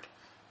 100.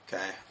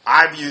 Okay,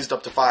 I've used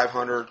up to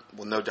 500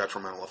 with no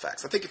detrimental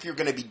effects. I think if you're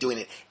going to be doing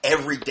it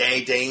every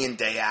day, day in,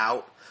 day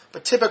out,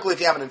 but typically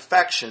if you have an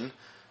infection,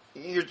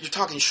 you're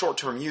talking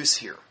short-term use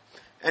here.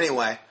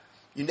 Anyway,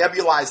 you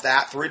nebulize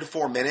that 3 to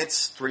 4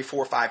 minutes, 3,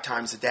 4, 5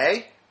 times a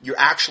day. You're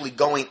actually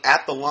going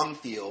at the lung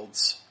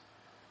fields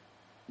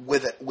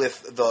with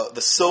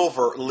the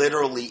silver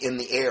literally in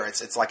the air.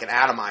 It's like an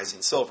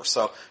atomizing silver.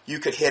 So you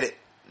could hit it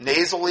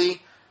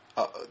nasally,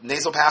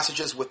 nasal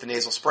passages with the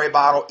nasal spray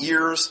bottle,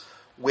 ears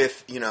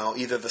with,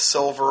 either the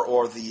silver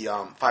or the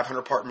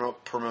 500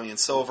 part per million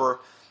silver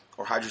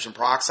or hydrogen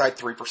peroxide,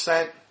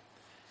 3%.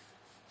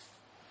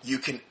 You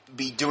can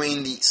be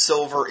doing the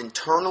silver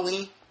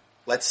internally,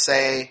 let's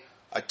say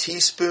a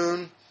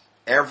teaspoon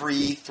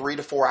every 3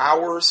 to 4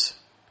 hours.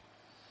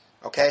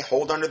 Okay,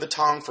 hold under the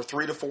tongue for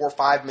 3 to 4 or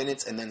 5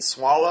 minutes and then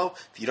swallow.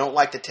 If you don't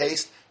like the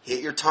taste,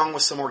 hit your tongue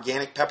with some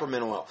organic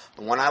peppermint oil.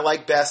 The one I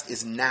like best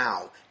is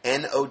Now,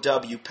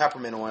 N-O-W,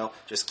 peppermint oil.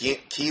 Just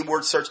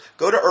keyword search.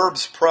 Go to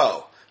Herbs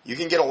Pro. You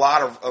can get a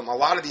lot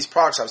of these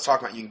products I was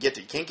talking about. You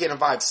can't get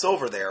Envive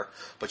Silver there,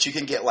 but you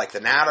can get like the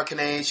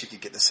nattokinase, you can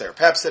get the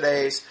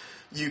serrapepsidase,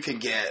 you can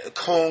get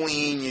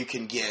choline, you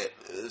can get.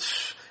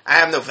 I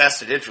have no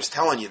vested interest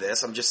telling you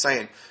this. I'm just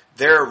saying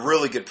they're a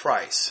really good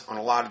price on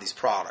a lot of these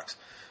products.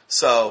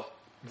 So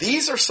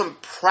these are some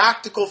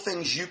practical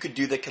things you could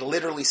do that could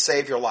literally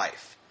save your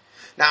life.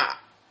 Now,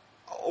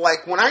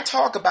 like when I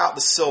talk about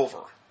the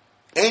silver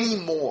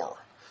anymore,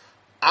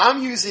 I'm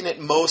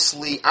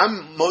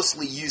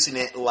mostly using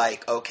it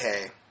like,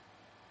 okay,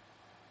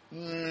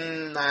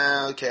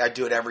 I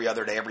do it every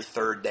other day, every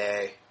third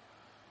day,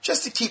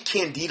 just to keep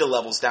candida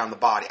levels down the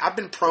body. I've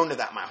been prone to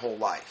that my whole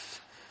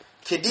life.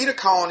 Candida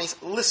colonies,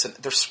 listen,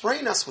 they're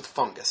spraying us with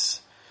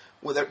fungus.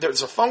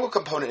 There's a fungal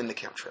component in the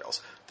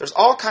chemtrails. There's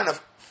all kind of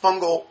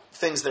fungal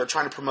things that are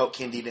trying to promote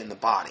candida in the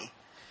body.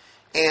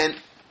 And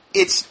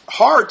it's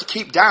hard to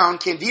keep down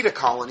candida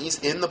colonies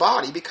in the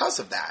body because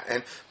of that.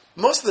 And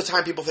most of the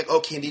time people think,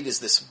 candida is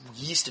this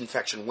yeast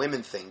infection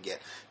women thing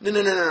get.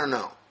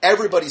 No.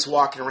 Everybody's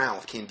walking around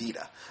with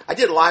candida. I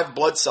did live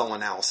blood cell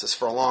analysis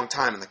for a long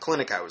time in the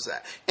clinic I was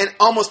at. And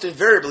almost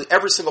invariably,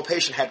 every single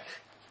patient had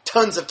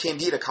tons of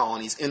candida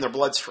colonies in their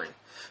bloodstream.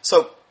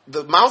 So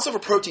the mild silver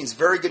protein is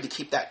very good to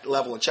keep that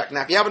level in check.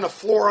 Now, if you have enough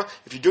flora,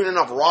 if you're doing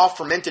enough raw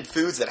fermented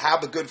foods that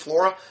have the good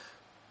flora,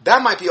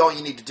 that might be all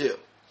you need to do.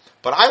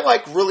 But I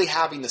like really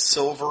having the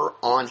silver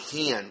on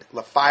hand,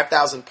 the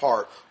 5,000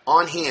 part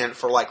on hand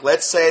for, like,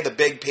 let's say the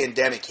big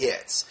pandemic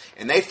hits,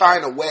 and they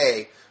find a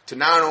way to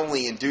not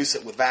only induce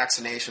it with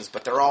vaccinations,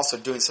 but they're also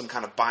doing some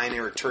kind of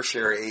binary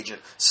tertiary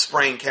agent,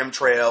 spraying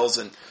chemtrails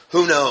and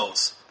who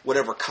knows,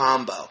 whatever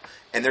combo.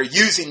 And they're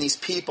using these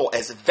people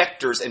as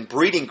vectors and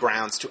breeding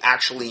grounds to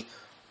actually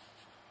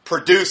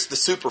produce the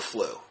super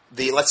flu,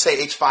 let's say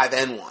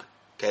H5N1.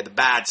 Okay, the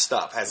bad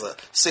stuff has a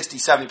 60,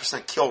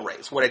 70% kill rate.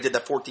 It's what I did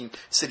that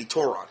 14-city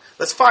tour on.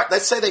 Let's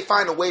say they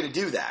find a way to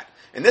do that.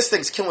 And this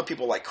thing's killing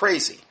people like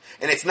crazy.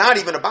 And it's not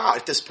even about,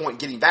 at this point,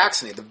 getting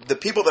vaccinated. The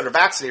people that are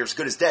vaccinated are as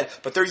good as dead,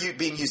 but they're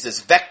being used as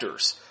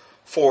vectors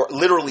for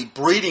literally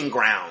breeding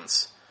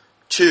grounds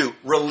to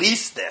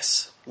release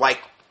this,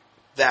 like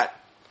that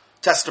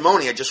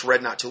testimony I just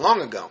read not too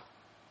long ago.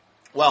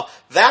 Well,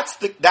 that's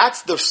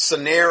the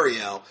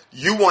scenario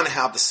you want to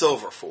have the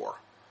silver for,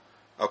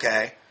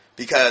 okay?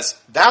 Because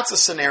that's a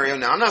scenario.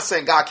 Now, I'm not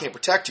saying God can't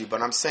protect you,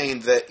 but I'm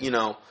saying that,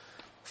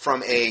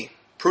 from a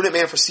prudent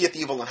man foreseeth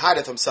evil and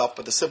hideth himself,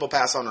 but the simple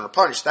pass on and are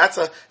punished. That's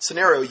a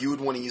scenario you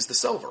would want to use the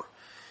silver.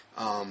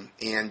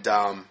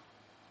 I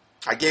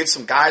gave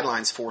some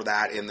guidelines for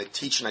that in the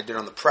teaching I did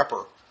on the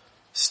prepper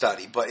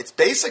study. But it's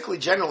basically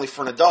generally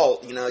for an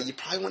adult, you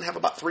probably want to have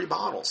about 3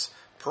 bottles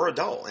per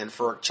adult. And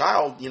for a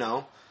child,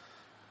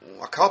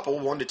 a couple,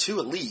 1 to 2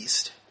 at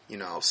least,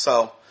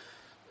 So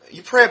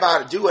you pray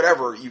about it, do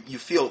whatever you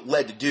feel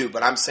led to do.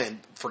 But I'm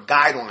saying for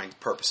guideline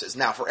purposes.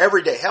 Now, for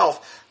everyday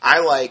health, I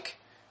like,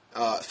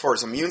 as far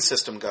as immune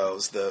system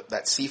goes, that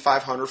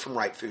C500 from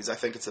Right Foods. I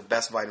think it's the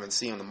best vitamin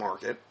C on the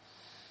market.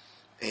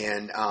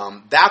 And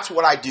that's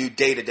what I do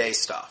day-to-day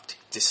stuff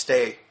to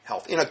stay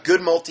healthy. In a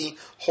good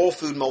whole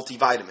food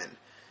multivitamin.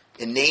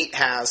 Innate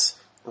has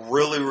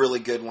really, really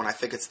good one. I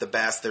think it's the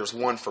best. There's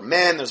one for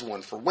men. There's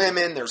one for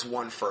women. There's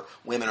one for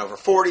women over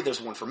 40. There's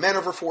one for men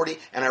over 40.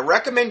 And I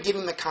recommend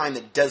getting the kind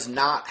that does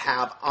not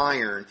have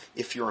iron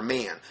if you're a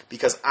man.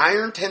 Because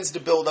iron tends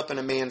to build up in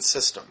a man's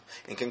system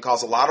and can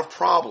cause a lot of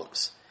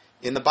problems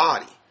in the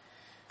body.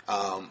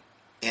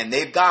 And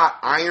they've got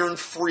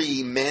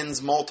iron-free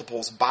men's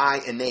multiples by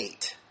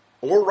Innate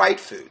or Right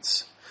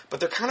Foods. But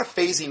they're kind of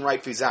phasing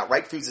Right Foods out.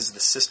 Right Foods is the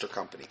sister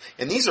company.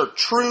 And these are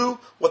true,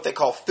 what they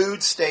call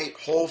food state,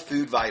 whole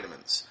food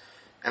vitamins.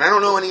 And I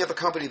don't know any other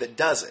company that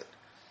does it.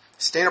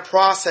 Standard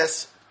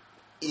Process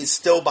is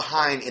still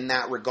behind in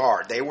that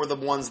regard. They were the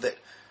ones that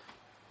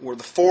were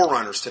the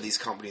forerunners to these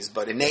companies.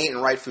 But Innate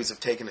and Right Foods have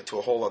taken it to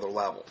a whole other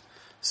level.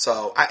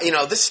 So,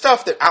 this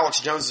stuff that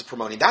Alex Jones is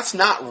promoting, that's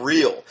not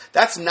real.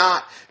 That's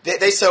not,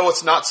 they say,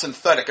 it's not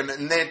synthetic.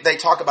 And they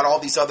talk about all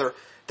these other,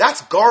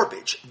 that's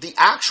garbage. The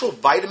actual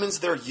vitamins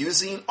they're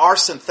using are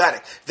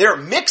synthetic. They're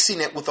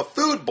mixing it with a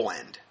food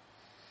blend,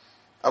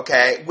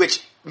 okay,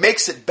 which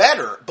makes it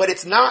better, but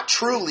it's not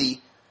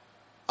truly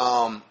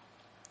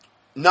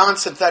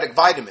non-synthetic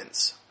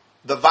vitamins.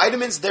 The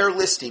vitamins they're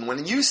listing,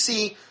 when you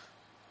see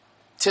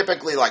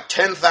typically like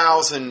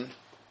 10,000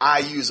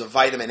 IUs of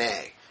vitamin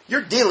A,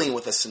 you're dealing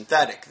with a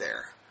synthetic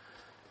there.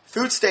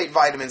 Food state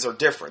vitamins are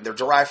different. They're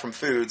derived from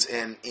foods,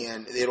 and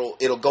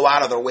it'll go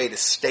out of their way to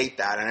state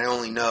that. And I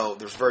only know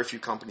there's very few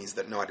companies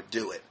that know how to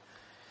do it.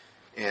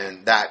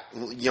 And that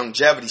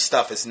longevity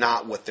stuff is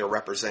not what they're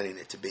representing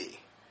it to be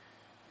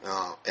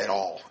at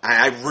all.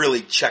 I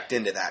really checked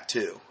into that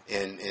too,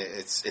 and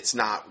it's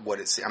not what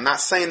it's. I'm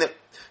not saying that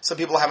some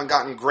people haven't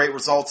gotten great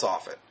results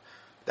off it.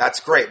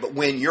 That's great, but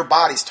when your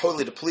body's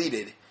totally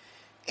depleted,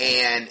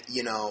 and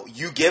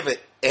you give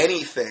it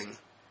anything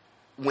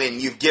when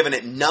you've given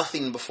it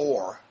nothing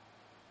before,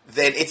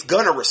 then it's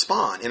going to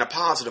respond in a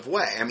positive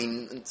way. I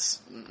mean,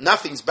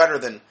 nothing's better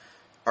than,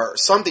 or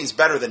something's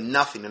better than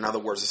nothing, in other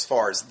words, as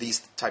far as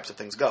these types of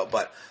things go.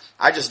 But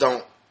I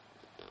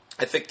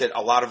think that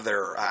a lot of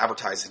their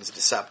advertising is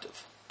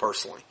deceptive,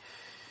 personally.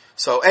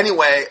 So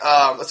anyway,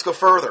 let's go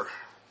further.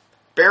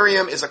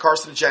 Barium is a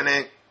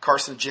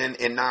carcinogen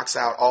and knocks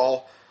out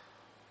all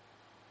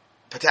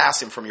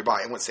potassium from your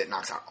body. I wouldn't say it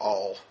knocks out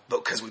all,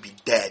 but because we'd be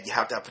dead. You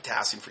have to have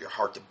potassium for your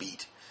heart to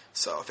beat.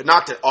 So if it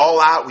knocked it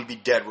all out, we'd be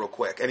dead real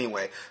quick.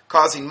 Anyway,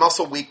 causing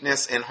muscle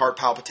weakness and heart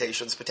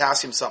palpitations,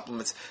 potassium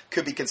supplements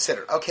could be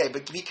considered. Okay,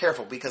 but be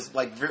careful because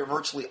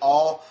virtually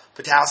all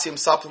potassium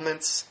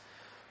supplements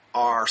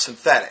are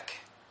synthetic.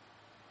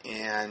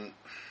 And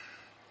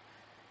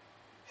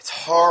it's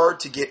hard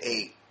to get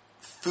a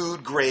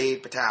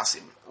food-grade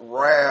potassium.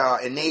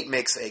 Innate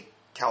makes a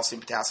calcium,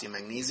 potassium,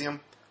 magnesium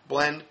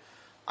blend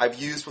I've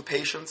used with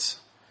patients.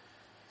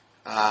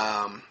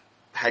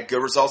 Had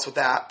good results with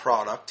that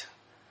product.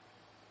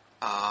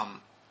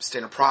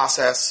 Standard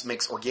Process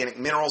makes organic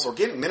minerals.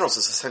 Organic minerals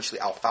is essentially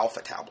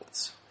alfalfa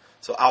tablets.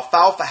 So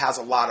alfalfa has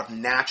a lot of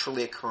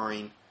naturally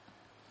occurring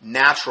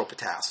natural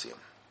potassium.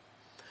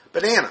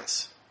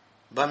 Bananas.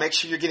 But make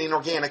sure you're getting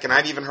organic, and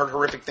I've even heard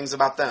horrific things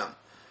about them.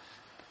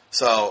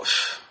 So,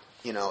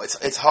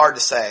 it's hard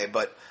to say,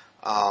 but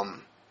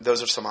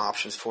those are some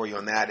options for you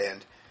on that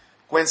end.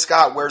 Gwen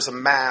Scott wears a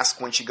mask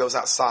when she goes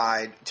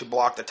outside to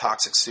block the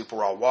toxic soup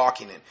while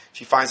walking in.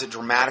 She finds it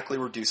dramatically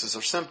reduces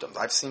her symptoms.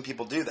 I've seen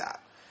people do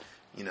that.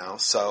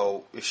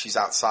 So if she's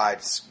outside,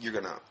 you're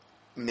going to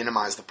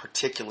minimize the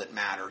particulate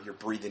matter you're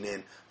breathing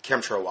in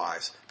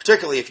chemtrail-wise,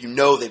 particularly if you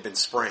know they've been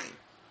spraying.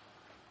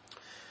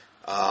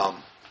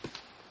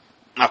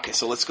 Okay,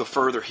 so let's go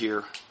further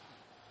here.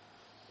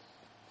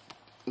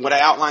 What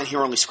I outline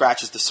here only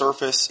scratches the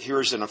surface.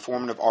 Here's an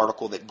informative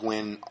article that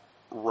Gwen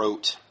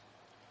wrote,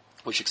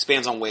 which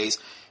expands on ways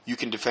you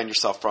can defend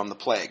yourself from the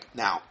plague.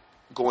 Now,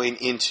 going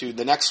into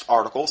the next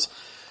articles,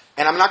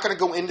 And I'm not going to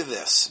go into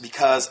this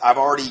because I've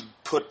already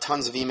put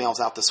tons of emails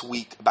out this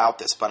week about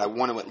this, but I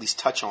want to at least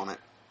touch on it.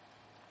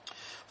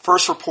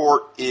 First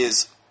report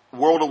is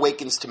World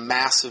Awakens to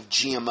Massive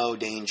GMO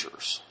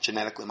Dangers,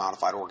 Genetically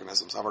Modified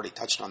Organisms. I've already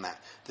touched on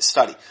that. The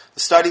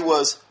study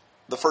was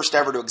the first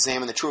ever to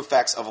examine the true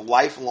effects of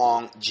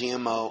lifelong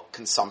GMO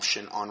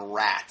consumption on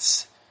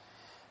rats.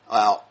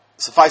 Well,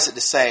 suffice it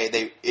to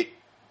say,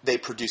 they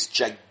produced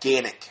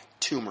gigantic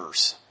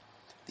tumors,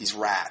 these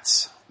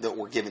rats that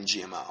were given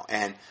GMO.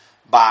 And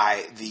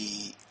by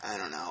the,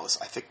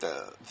 I think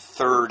the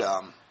third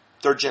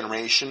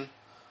generation,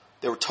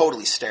 they were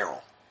totally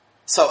sterile.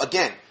 So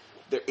again,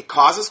 it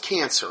causes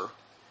cancer,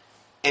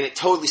 and it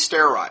totally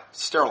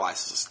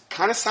sterilizes us.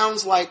 Kind of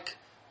sounds like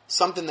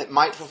something that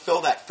might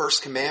fulfill that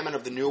first commandment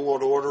of the New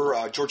World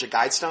Order, Georgia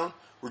Guidestone,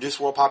 reduce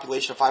world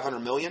population to 500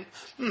 million.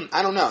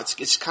 I don't know.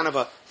 It's kind of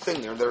a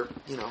thing there.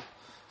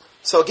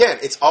 So again,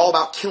 it's all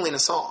about killing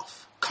us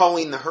off,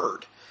 culling the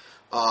herd.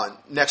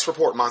 Next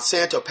report,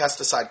 Monsanto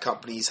pesticide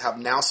companies have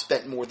now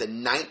spent more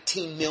than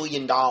 $19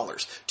 million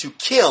to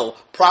kill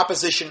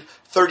Proposition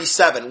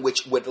 37,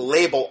 which would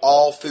label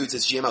all foods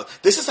as GMO.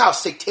 This is how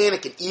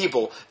satanic and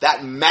evil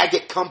that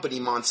maggot company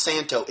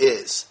Monsanto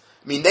is.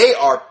 I mean, they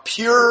are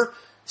pure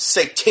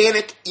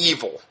satanic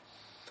evil.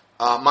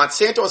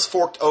 Monsanto has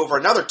forked over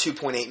another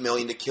 $2.8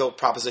 million to kill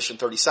Proposition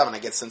 37, I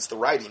guess, since the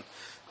writing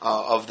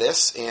of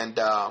this. And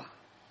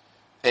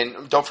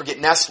don't forget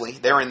Nestle,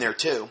 they're in there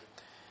too.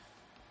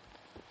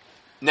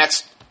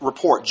 Next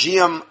report,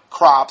 GM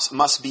crops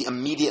must be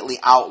immediately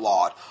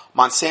outlawed.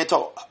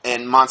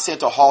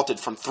 Monsanto halted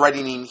from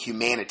threatening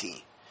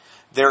humanity.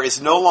 There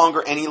is no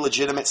longer any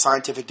legitimate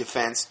scientific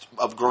defense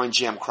of growing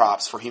GM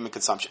crops for human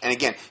consumption. And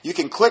again, you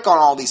can click on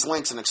all these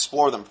links and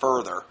explore them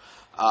further.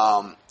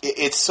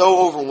 It's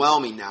so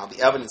overwhelming now,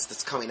 the evidence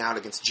that's coming out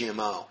against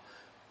GMO.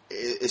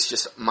 It's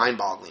just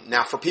mind-boggling.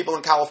 Now, for people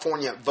in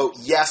California, vote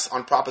yes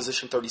on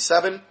Proposition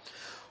 37,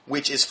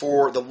 which is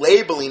for the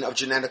labeling of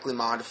genetically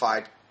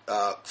modified.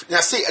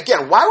 Now, see,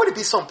 again, why would it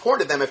be so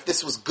important to them if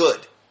this was good?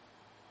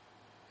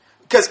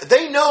 Because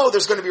they know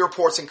there's going to be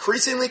reports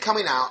increasingly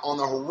coming out on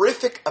the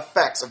horrific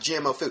effects of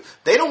GMO food.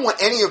 They don't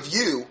want any of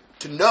you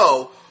to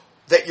know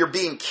that you're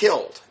being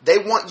killed. They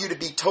want you to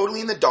be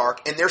totally in the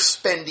dark, and they're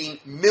spending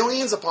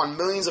millions upon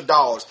millions of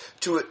dollars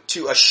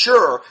to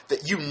assure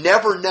that you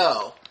never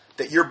know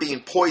that you're being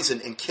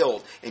poisoned and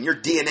killed, and your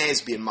DNA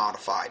is being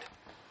modified.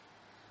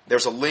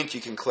 There's a link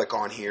you can click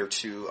on here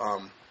to,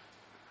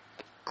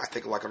 I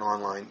think, like an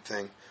online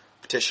thing,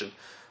 petition.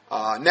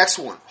 Next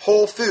one,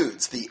 Whole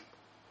Foods, the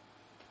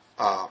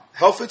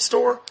health food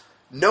store,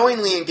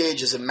 knowingly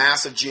engages in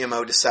massive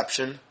GMO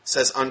deception,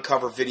 says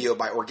uncover video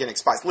by Organic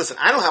Spice. Listen,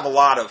 I don't have a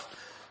lot of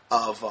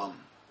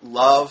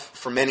love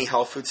for many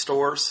health food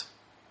stores,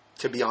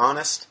 to be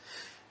honest.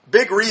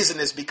 Big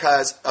reason is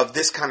because of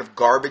this kind of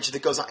garbage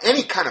that goes on.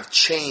 Any kind of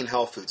chain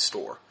health food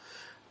store,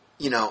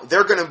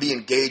 they're going to be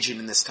engaging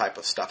in this type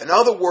of stuff. In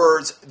other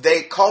words,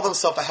 they call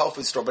themselves a health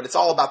food store, but it's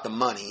all about the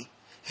money.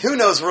 Who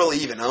knows really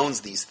even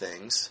owns these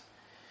things?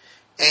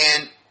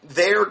 And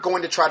they're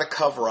going to try to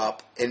cover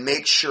up and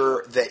make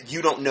sure that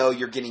you don't know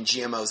you're getting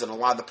GMOs and a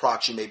lot of the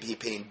products you may be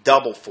paying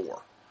double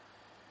for.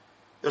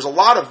 There's a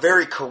lot of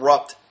very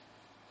corrupt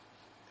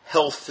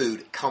health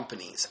food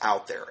companies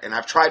out there, and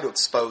I've tried to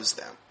expose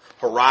them.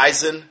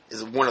 Horizon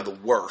is one of the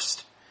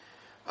worst.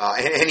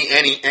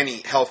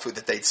 Any health food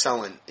that they'd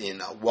sell in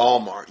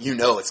Walmart,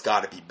 it's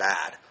got to be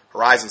bad.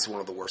 Horizon's one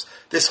of the worst.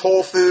 This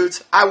Whole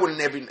Foods, I wouldn't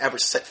ever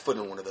set foot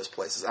in one of those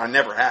places. I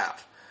never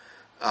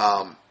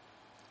have.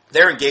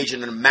 They're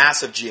engaging in a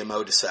massive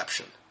GMO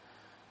deception.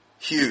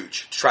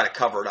 Huge, to try to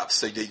cover it up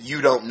so that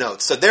you don't know.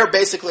 So they're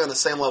basically on the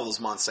same level as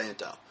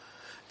Monsanto.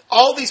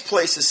 All these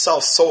places sell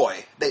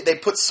soy. They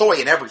put soy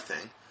in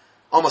everything.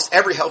 Almost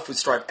every health food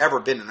store I've ever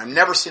been in. I've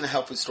never seen a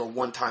health food store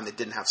one time that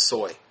didn't have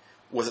soy.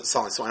 Wasn't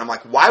selling soy. And I'm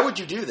like, why would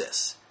you do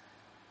this?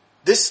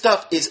 This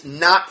stuff is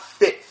not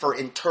fit for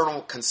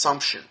internal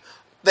consumption.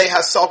 They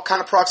sell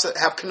kind of products that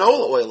have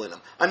canola oil in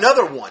them.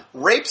 Another one,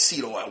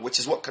 rapeseed oil, which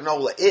is what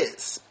canola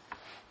is.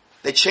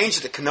 They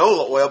changed it to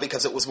canola oil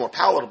because it was more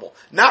palatable.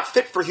 Not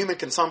fit for human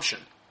consumption.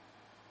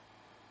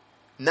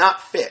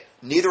 Not fit.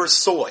 Neither is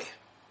soy.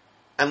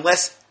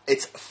 Unless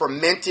it's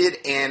fermented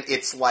and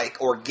it's like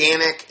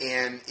organic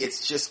and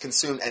it's just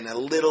consumed in a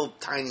little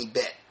tiny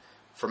bit.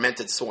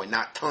 Fermented soy,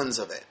 not tons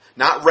of it.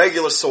 Not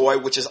regular soy,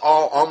 which is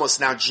almost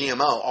now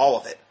GMO, all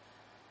of it.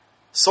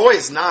 Soy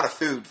is not a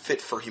food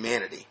fit for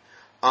humanity.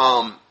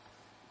 And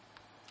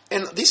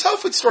these health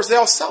food stores, they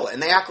all sell it.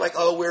 And they act like,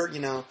 we're,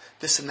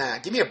 this and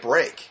that. Give me a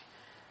break.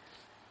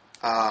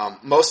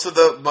 Most of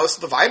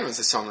the vitamins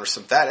they sell are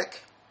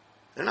synthetic.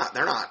 They're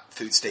not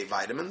food state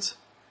vitamins.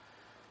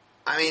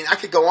 I mean, I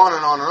could go on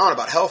and on and on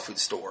about health food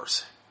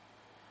stores.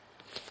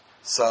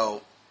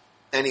 So,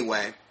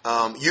 anyway,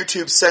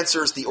 YouTube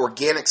censors the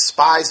Organic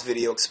Spies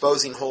video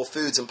exposing Whole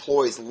Foods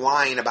employees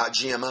lying about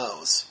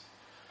GMOs.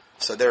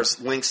 So there's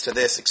links to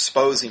this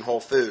exposing Whole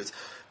Foods.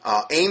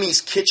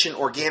 Amy's Kitchen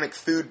organic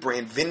food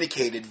brand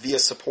vindicated via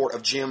support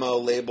of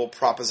GMO label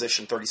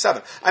Proposition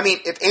 37. I mean,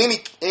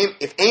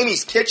 if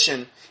Amy's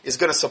Kitchen is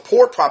going to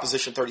support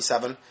Proposition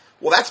 37,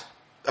 well, that's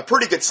a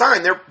pretty good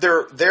sign.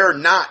 They're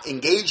not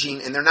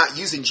engaging and they're not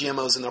using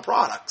GMOs in their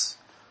products.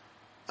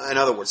 In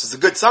other words, it's a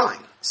good sign.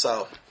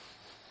 So,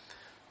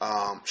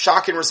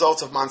 shocking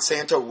results of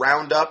Monsanto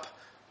Roundup.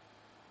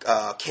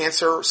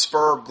 Cancer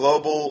spur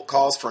global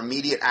calls for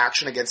immediate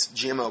action against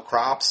GMO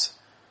crops.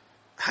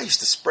 I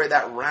used to spray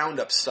that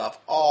Roundup stuff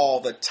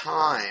all the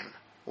time.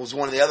 It was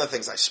one of the other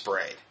things I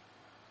sprayed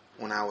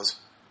when I was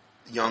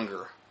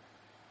younger.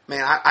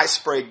 Man, I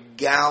sprayed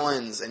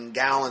gallons and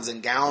gallons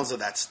and gallons of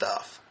that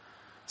stuff.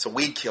 It's a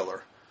weed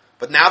killer.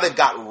 But now they've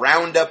got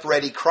Roundup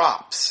ready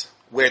crops,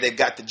 where they've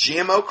got the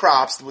GMO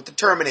crops with the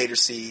Terminator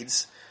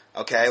seeds,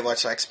 okay,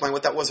 which I explained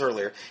what that was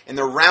earlier, and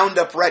they're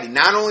Roundup ready.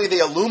 Not only are they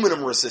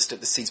aluminum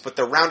resistant, the seeds, but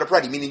they're Roundup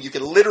ready, meaning you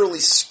can literally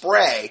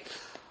spray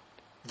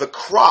the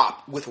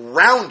crop with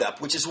Roundup,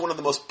 which is one of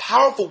the most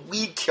powerful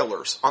weed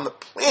killers on the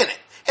planet.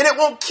 And it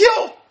won't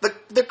kill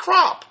the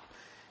crop.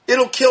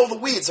 It'll kill the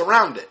weeds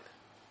around it.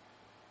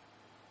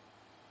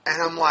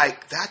 And I'm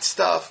like, that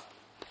stuff,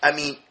 I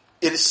mean,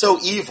 it is so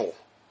evil.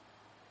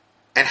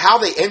 And how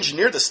they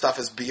engineer this stuff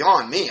is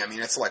beyond me. I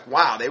mean, it's like,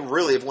 wow, they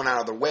really have went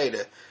out of their way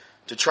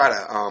to try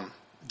to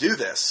do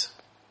this.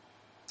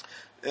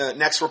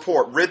 Next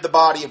report, rid the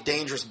body of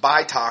dangerous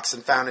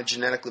biotoxin found in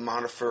genetically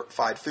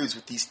modified foods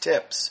with these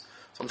tips.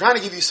 So I'm trying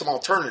to give you some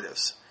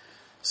alternatives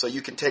so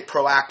you can take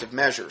proactive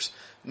measures.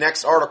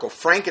 Next article,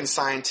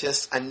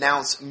 Franken-scientists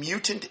announce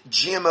mutant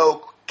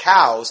GMO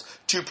cows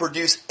to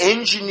produce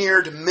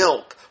engineered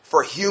milk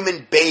for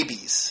human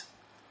babies.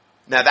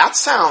 Now that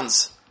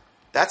sounds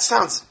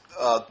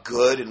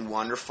good and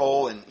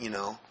wonderful and,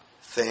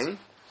 thing.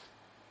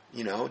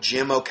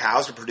 GMO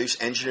cows to produce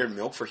engineered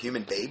milk for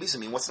human babies. I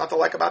mean, what's not to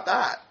like about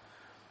that?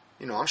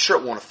 I'm sure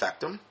it won't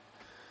affect them.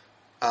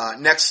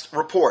 Next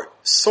report,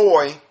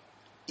 soy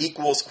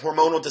equals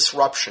hormonal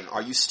disruption.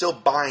 Are you still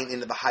buying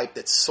into the hype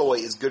that soy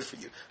is good for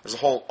you? There's a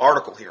whole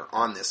article here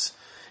on this.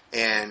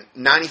 And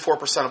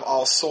 94% of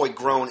all soy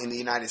grown in the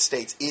United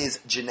States is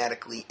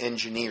genetically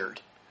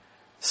engineered.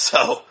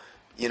 So,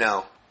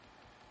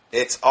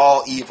 it's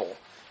all evil.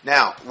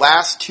 Now,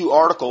 last two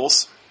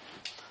articles.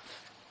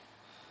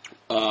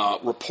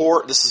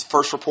 This is the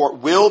first report.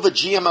 Will the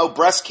GMO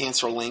breast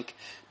cancer link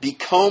be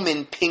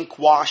Komen pink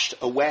washed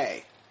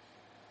away?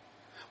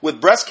 With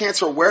Breast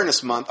Cancer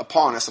Awareness Month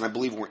upon us, and I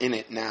believe we're in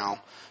it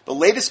now, the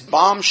latest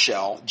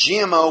bombshell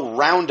GMO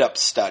Roundup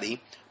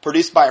study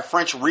produced by a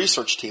French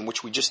research team,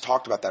 which we just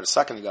talked about that a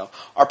second ago,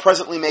 are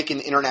presently making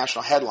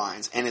international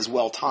headlines and is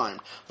well timed.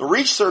 The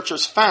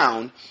researchers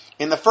found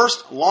in the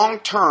first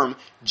long-term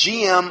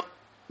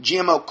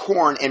GMO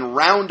corn and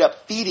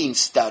Roundup feeding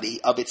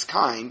study of its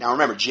kind. Now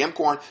remember, GM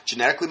corn,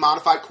 genetically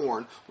modified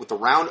corn, with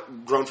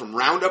grown from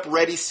Roundup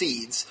ready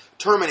seeds,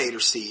 Terminator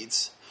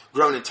seeds,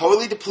 grown in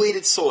totally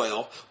depleted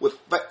soil with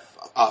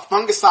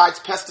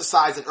fungicides,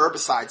 pesticides, and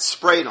herbicides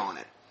sprayed on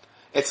it.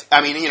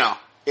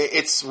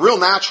 It's real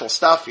natural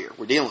stuff here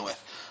we're dealing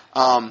with.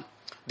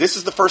 This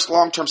is the first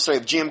long-term study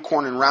of GM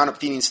corn and Roundup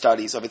feeding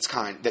studies of its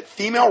kind that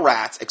female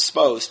rats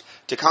exposed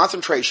to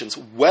concentrations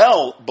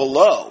well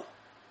below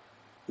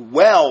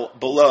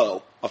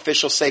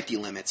official safety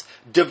limits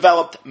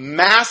developed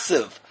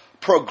massive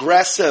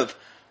progressive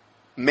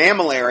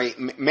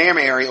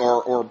mammary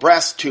or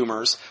breast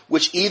tumors,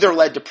 which either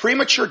led to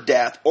premature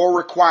death or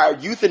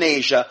required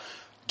euthanasia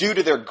due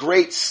to their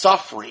great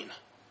suffering.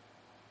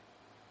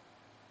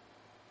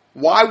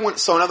 In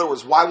other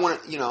words, why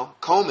wouldn't,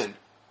 Komen,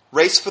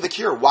 Race for the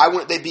Cure, why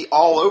wouldn't they be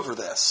all over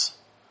this?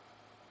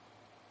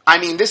 I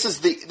mean,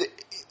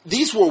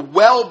 these were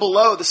well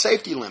below the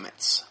safety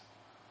limits.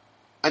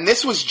 And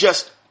this was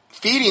just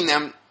feeding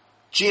them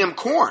GM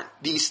corn,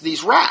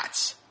 these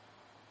rats.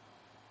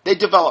 They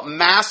developed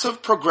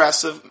massive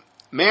progressive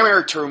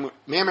mammary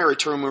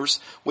tumors,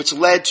 which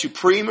led to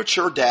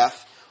premature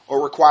death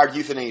or required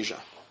euthanasia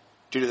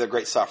due to their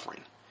great suffering.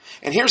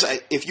 And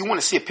if you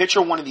want to see a picture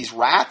of one of these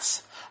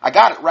rats, I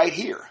got it right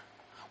here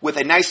with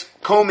a nice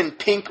Komen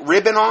pink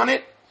ribbon on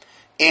it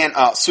and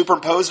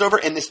superimposed over,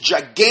 and this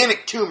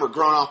gigantic tumor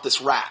growing off this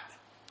rat.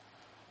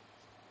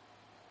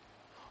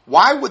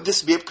 Why would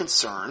this be of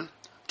concern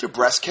to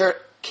Breast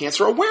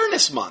Cancer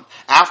Awareness Month?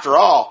 After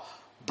all,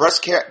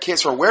 Breast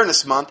Cancer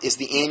Awareness Month is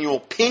the annual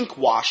pink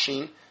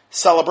washing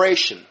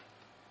celebration,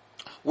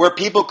 where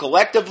people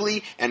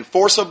collectively and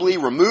forcibly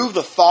remove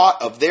the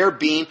thought of there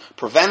being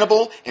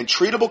preventable and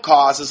treatable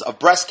causes of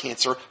breast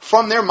cancer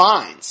from their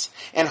minds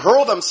and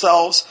hurl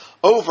themselves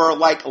over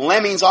like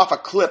lemmings off a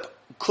cliff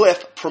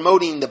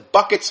promoting the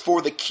buckets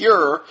for the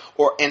cure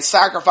and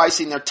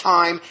sacrificing their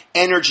time,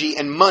 energy,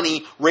 and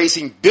money,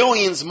 raising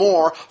billions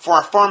more for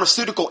a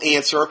pharmaceutical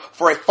answer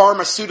for a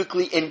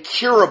pharmaceutically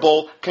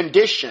incurable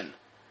condition.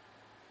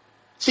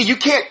 See, you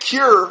can't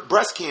cure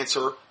breast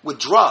cancer with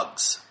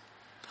drugs.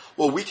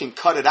 Well, we can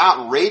cut it out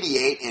and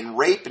radiate and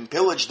rape and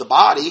pillage the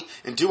body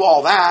and do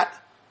all that.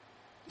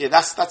 Yeah,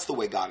 that's the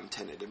way God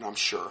intended it, I'm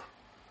sure.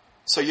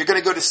 So you're going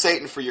to go to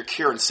Satan for your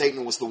cure, and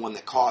Satan was the one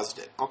that caused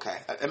it. Okay,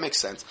 that makes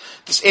sense.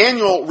 This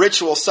annual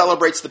ritual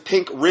celebrates the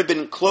pink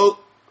ribbon clothing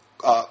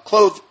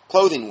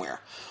wear.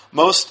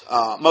 Most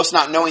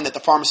not knowing that the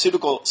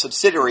pharmaceutical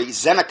subsidiary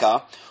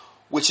Zeneca,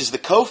 which is the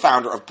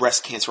co-founder of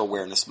Breast Cancer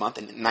Awareness Month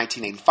in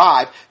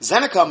 1985,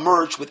 Zeneca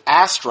merged with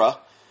Astra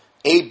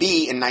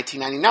AB in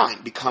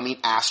 1999, becoming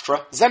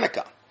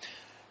AstraZeneca,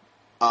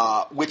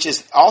 which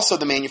is also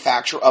the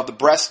manufacturer of the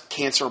breast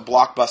cancer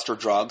blockbuster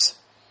drugs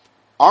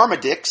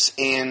Arimidex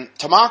and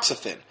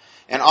tamoxifen,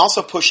 and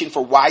also pushing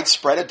for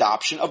widespread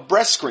adoption of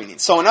breast screening.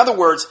 So in other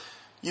words,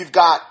 you've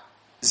got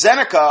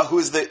Zeneca,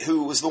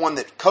 who was the one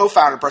that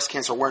co-founded Breast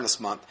Cancer Awareness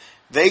Month.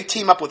 They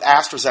team up with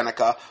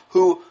AstraZeneca,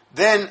 who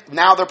then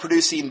now they're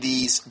producing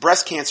these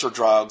breast cancer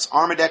drugs,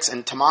 Arimidex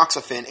and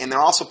tamoxifen, and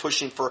they're also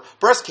pushing for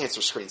breast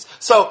cancer screens.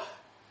 So,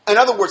 in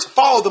other words,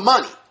 follow the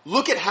money.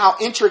 Look at how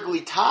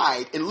intricately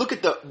tied, and look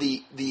at the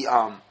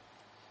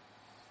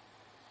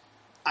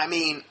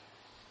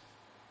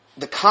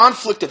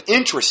conflict of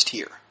interest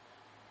here.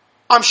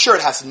 I'm sure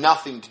it has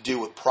nothing to do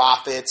with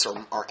profits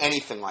or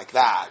anything like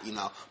that,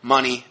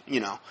 money,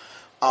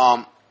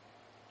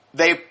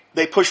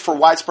 They push for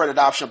widespread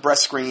adoption of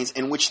breast screens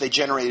in which they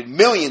generated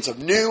millions of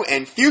new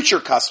and future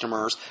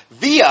customers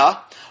via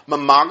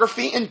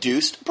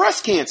mammography-induced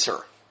breast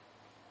cancer.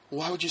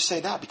 Why would you say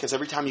that? Because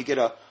every time you get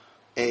a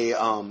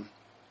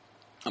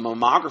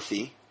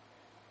mammography,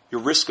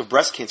 your risk of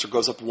breast cancer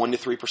goes up 1 to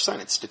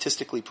 3%. It's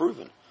statistically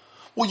proven.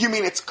 Well, you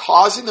mean it's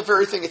causing the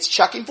very thing it's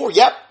checking for?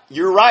 Yep,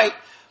 you're right.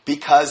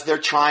 Because they're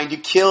trying to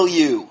kill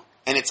you.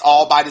 And it's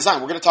all by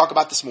design. We're going to talk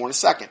about this more in a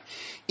second.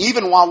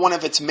 Even while one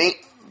of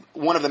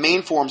the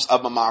main forms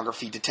of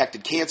mammography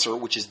detected cancer,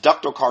 which is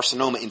ductal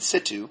carcinoma in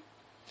situ,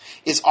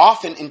 is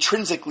often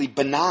intrinsically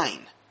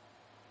benign,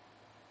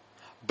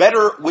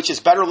 which is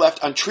better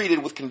left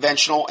untreated with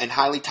conventional and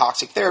highly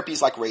toxic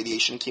therapies like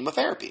radiation and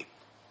chemotherapy.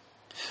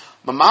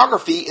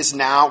 Mammography is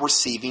now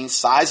receiving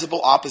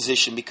sizable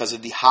opposition because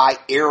of the high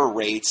error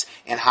rates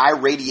and high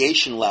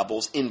radiation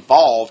levels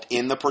involved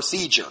in the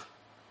procedure.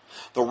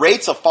 The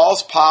rates of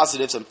false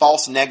positives and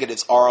false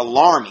negatives are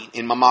alarming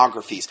in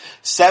mammographies.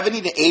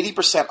 70 to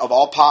 80% of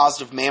all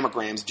positive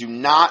mammograms do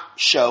not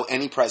show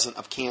any presence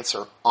of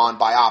cancer on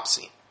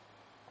biopsy.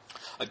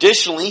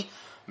 Additionally,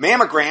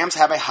 mammograms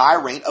have a high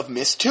rate of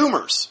missed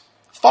tumors,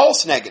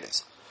 false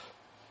negatives.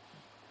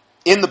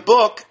 In the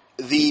book,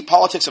 The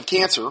Politics of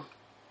Cancer,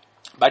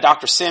 by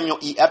Dr. Samuel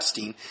E.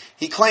 Epstein,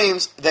 he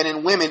claims that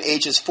in women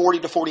ages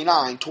 40 to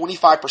 49,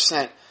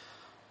 25%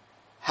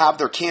 have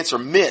their cancer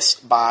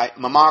missed by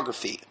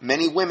mammography.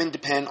 Many women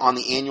depend on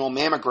the annual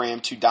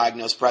mammogram to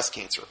diagnose breast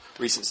cancer.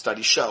 Recent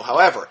studies show,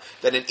 however,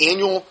 that an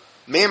annual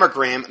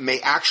mammogram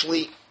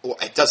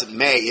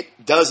it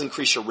does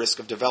increase your risk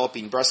of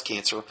developing breast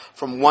cancer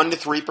from 1 to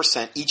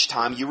 3% each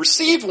time you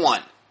receive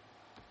one.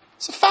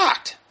 It's a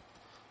fact.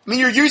 I mean,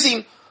 you're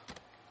using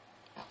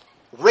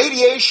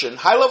radiation,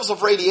 high levels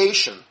of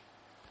radiation.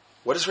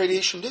 What does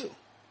radiation do?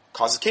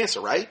 Causes cancer,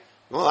 right?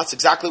 Well, that's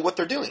exactly what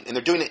they're doing. And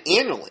they're doing it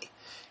annually.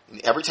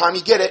 And every time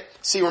you get it,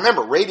 see,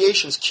 remember,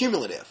 radiation is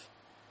cumulative.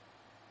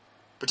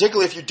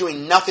 Particularly if you're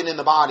doing nothing in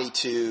the body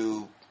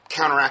to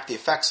counteract the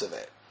effects of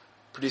it.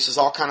 Produces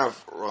all kind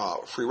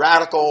of free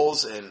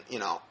radicals and,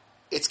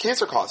 it's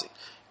cancer causing.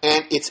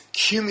 And it's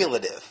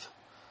cumulative.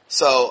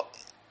 So,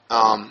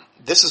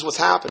 this is what's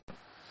happening.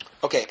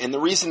 Okay, and the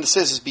reason this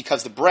is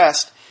because the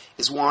breast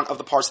is one of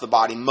the parts of the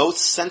body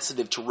most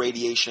sensitive to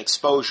radiation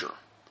exposure,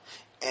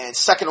 and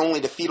second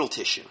only to fetal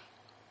tissue.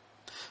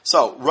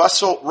 So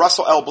Russell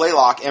L.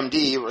 Blaylock,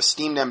 MD, or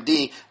esteemed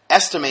MD,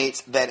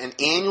 estimates that an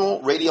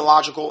annual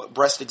radiological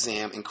breast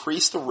exam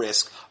increased the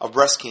risk of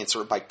breast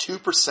cancer by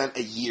 2%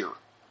 a year.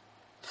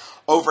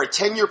 Over a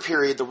 10-year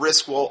period, the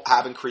risk will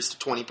have increased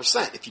to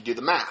 20% if you do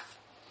the math.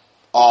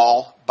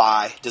 All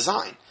by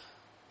design.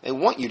 They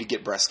want you to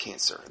get breast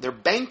cancer. They're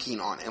banking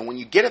on it. And when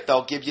you get it,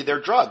 they'll give you their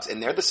drugs.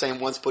 And they're the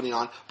same ones putting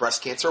on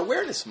Breast Cancer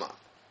Awareness Month.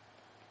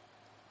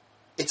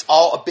 It's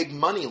all a big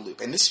money loop.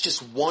 And this is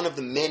just one of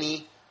the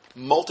many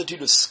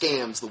multitude of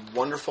scams the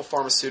wonderful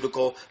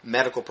pharmaceutical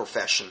medical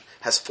profession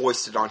has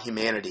foisted on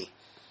humanity.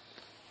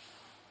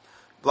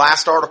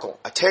 Last article.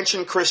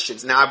 Attention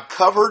Christians. Now I've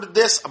covered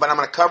this, but I'm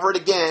going to cover it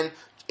again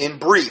in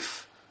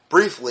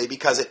briefly,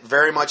 because it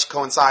very much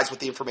coincides with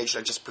the information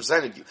I just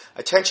presented you.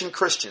 Attention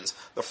Christians,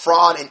 the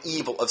fraud and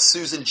evil of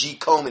Susan G.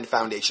 Komen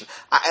Foundation.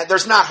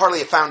 There's not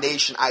hardly a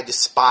foundation I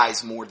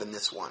despise more than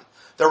this one.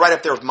 They're right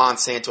up there with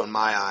Monsanto in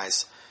my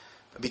eyes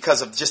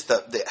because of just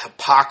the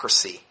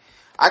hypocrisy.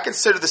 I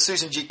consider the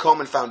Susan G.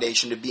 Komen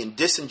Foundation to be a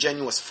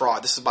disingenuous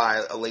fraud. This is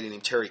by a lady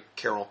named Terry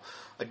Carroll.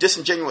 A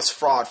disingenuous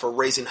fraud for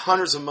raising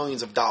hundreds of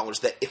millions of dollars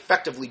that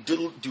effectively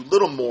do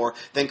little more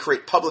than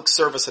create public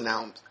service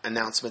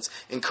announcements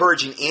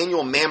encouraging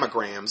annual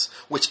mammograms,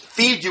 which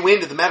feed you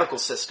into the medical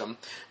system,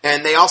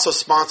 and they also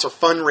sponsor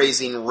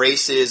fundraising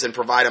races and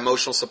provide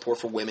emotional support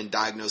for women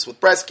diagnosed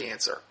with breast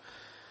cancer.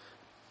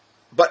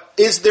 But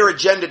is their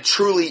agenda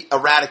truly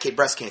eradicate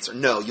breast cancer?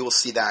 No, you will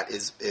see that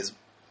is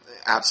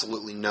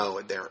Absolutely no.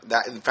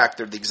 In fact,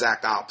 they're the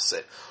exact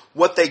opposite.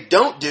 What they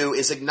don't do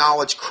is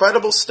acknowledge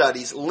credible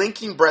studies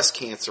linking breast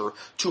cancer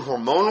to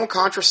hormonal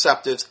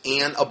contraceptives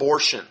and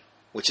abortion,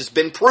 which has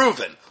been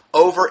proven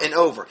over and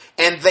over.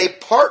 And they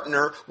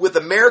partner with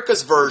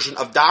America's version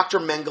of Dr.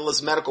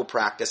 Mengele's medical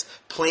practice,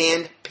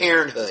 Planned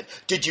Parenthood.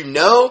 Did you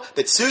know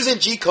that Susan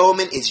G.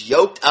 Komen is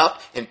yoked up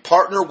and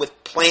partner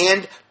with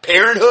Planned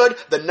Parenthood,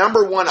 the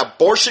 #1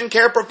 abortion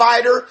care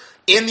provider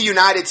in the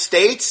United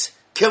States,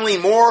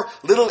 killing more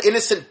little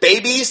innocent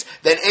babies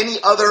than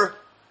any other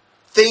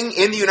thing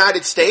in the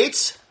United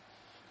States?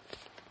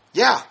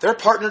 Yeah, they're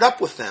partnered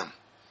up with them.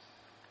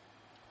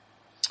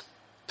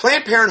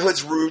 Planned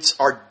Parenthood's roots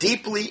are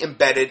deeply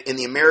embedded in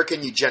the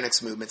American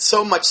eugenics movement,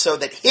 so much so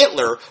that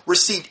Hitler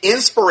received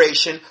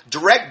inspiration,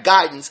 direct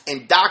guidance,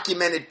 and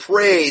documented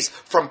praise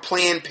from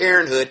Planned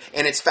Parenthood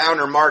and its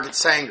founder, Margaret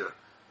Sanger,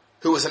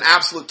 who was an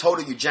absolute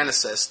total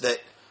eugenicist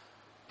that,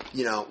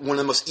 one of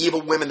the most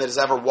evil women that has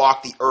ever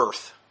walked the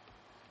earth.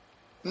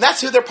 And that's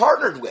who they're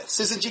partnered with,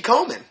 Susan G.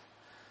 Komen.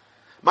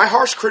 My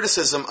harsh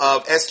criticism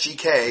of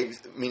SGK,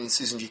 meaning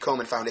Susan G.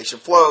 Komen Foundation,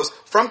 flows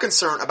from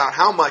concern about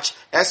how much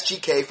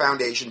SGK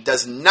Foundation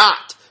does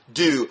not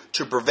do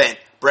to prevent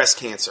breast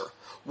cancer.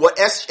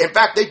 In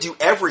fact, they do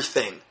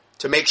everything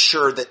to make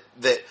sure that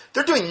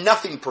they're doing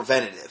nothing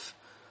preventative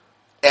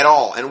at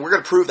all. And we're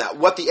going to prove that.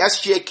 What the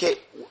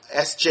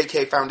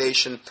SGK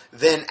Foundation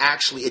then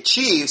actually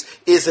achieves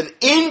is an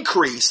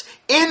increase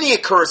in the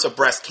occurrence of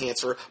breast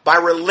cancer by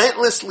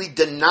relentlessly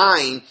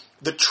denying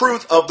the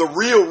truth of the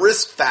real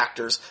risk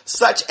factors,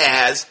 such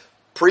as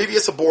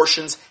previous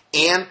abortions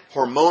and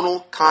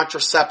hormonal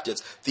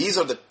contraceptives. These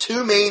are the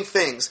two main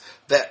things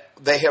that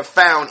they have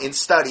found in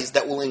studies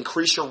that will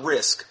increase your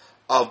risk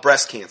of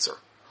breast cancer.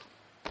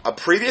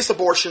 Previous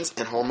abortions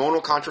and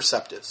hormonal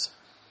contraceptives.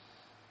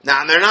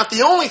 Now, they're not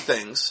the only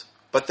things,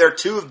 but they're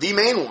two of the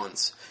main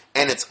ones,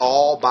 and it's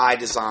all by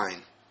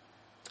design.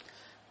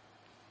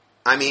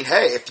 I mean,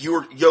 hey, if you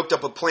were yoked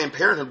up with Planned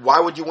Parenthood,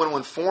 why would you want to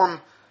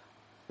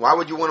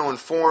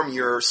inform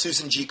your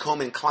Susan G.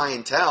 Komen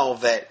clientele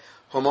that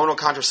hormonal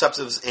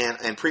contraceptives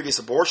and previous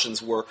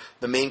abortions were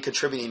the main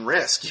contributing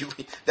risk?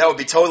 That would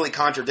be totally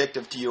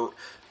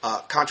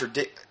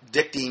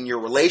contradicting your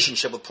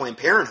relationship with Planned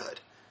Parenthood,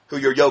 who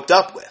you're yoked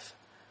up with.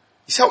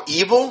 You see how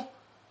evil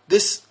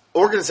this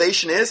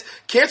organization is?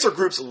 Cancer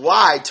groups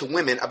lied to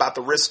women about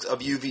the risks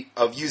of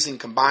using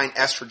combined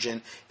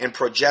estrogen and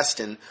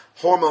progestin,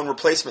 hormone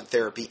replacement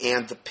therapy,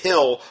 and the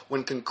pill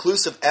when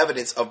conclusive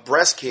evidence of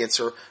breast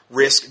cancer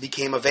risk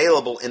became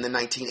available in the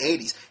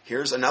 1980s.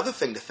 Here's another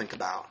thing to think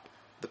about.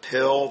 The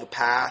pill, the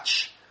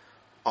patch,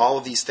 all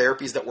of these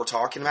therapies that we're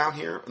talking about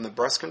here in the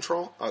birth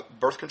control. Well,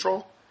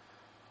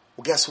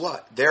 guess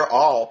what? They're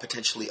all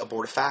potentially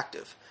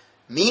abortifactive,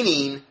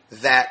 meaning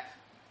that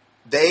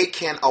they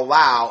can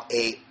allow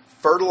an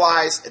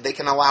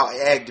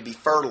egg to be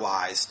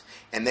fertilized,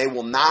 and they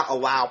will not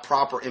allow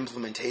proper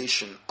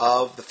implementation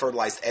of the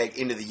fertilized egg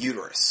into the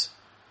uterus.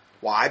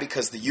 Why?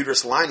 Because the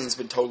uterus lining has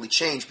been totally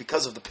changed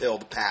because of the pill,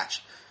 the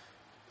patch,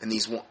 and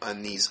these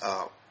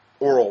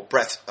oral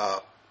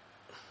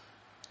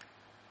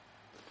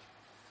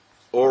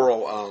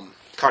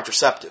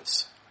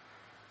contraceptives.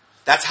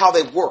 That's how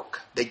they work.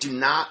 They do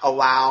not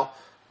allow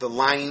the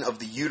lining of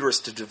the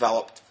uterus to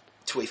develop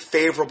to a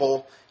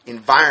favorable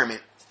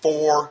environment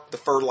for the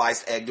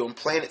fertilized egg to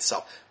implant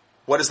itself.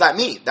 What does that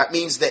mean? That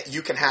means that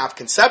you can have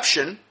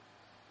conception.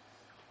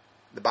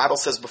 The Bible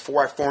says,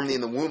 before I formed thee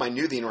in the womb, I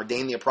knew thee and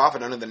ordained thee a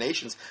prophet unto the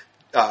nations.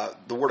 The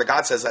Word of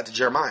God says that to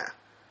Jeremiah.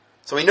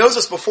 So He knows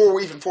us before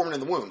we even formed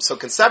in the womb. So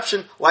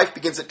conception, life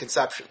begins at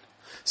conception.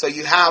 So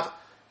you have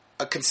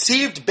a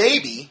conceived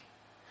baby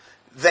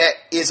that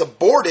is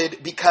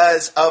aborted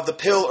because of the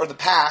pill or the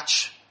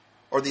patch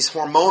or these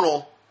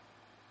hormonal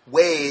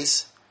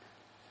ways.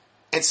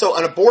 And so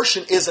an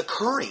abortion is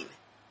occurring.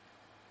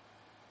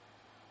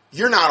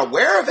 You're not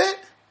aware of it,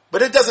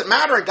 but it doesn't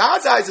matter. In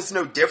God's eyes, it's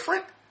no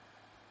different.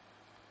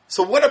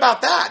 So what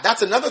about that?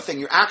 That's another thing.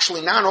 You're actually,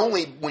 not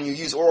only when you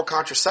use oral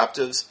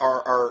contraceptives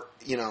are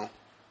you're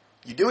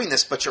doing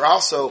this, but you're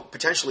also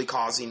potentially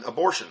causing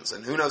abortions,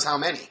 and who knows how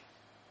many.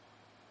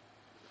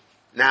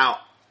 Now,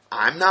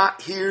 I'm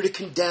not here to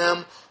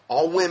condemn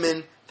all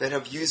women that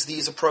have used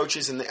these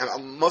approaches, and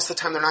most of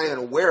the time they're not even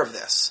aware of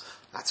this.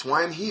 That's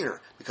why I'm here,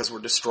 because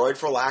we're destroyed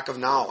for lack of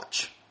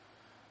knowledge.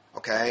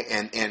 Okay?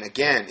 And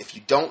again, if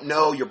you don't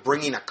know, you're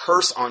bringing a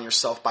curse on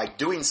yourself by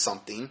doing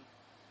something,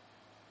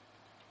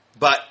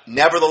 but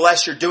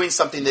nevertheless you're doing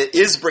something that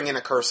is bringing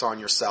a curse on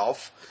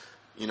yourself,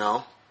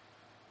 Am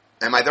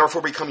I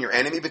therefore become your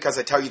enemy because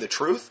I tell you the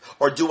truth?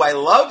 Or do I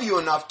love you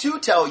enough to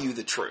tell you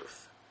the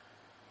truth?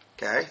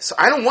 Okay? So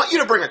I don't want you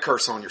to bring a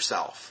curse on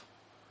yourself.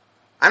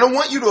 I don't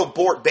want you to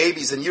abort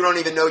babies and you don't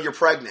even know you're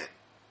pregnant.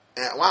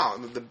 And, wow,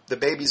 the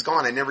baby's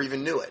gone. I never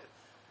even knew it.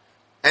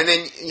 And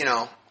then,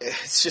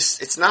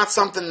 it's not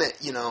something that,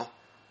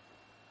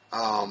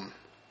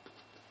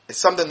 it's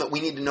something that we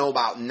need to know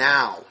about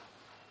now,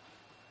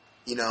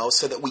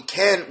 so that we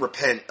can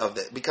repent of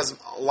it. Because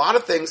a lot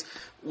of things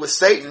with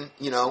Satan,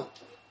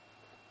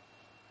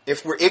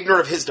 if we're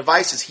ignorant of his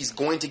devices, he's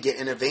going to get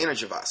an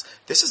advantage of us.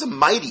 This is a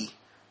mighty,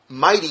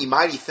 mighty,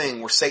 mighty thing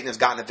where Satan has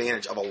gotten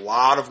advantage of a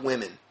lot of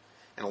women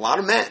and a lot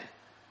of men.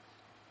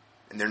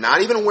 And they're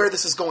not even aware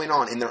this is going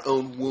on in their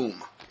own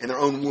womb. And their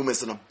own womb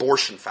is an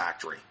abortion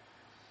factory.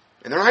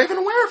 And they're not even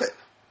aware of it.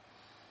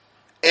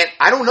 And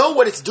I don't know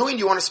what it's doing to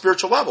you on a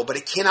spiritual level, but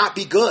it cannot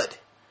be good.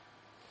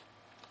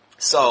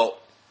 So,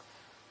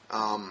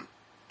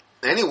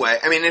 anyway,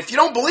 I mean, if you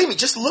don't believe me,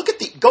 just look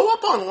at go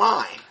up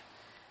online.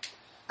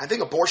 I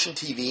think Abortion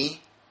TV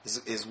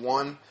is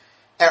one.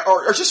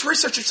 Or just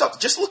research yourself.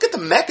 Just look at the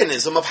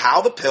mechanism of how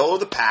the pill or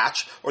the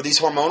patch or these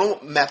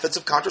hormonal methods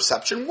of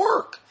contraception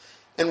work.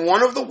 And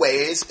one of the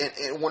ways,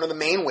 and one of the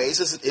main ways,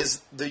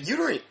 is the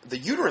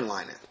uterine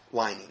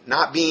lining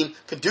not being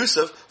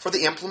conducive for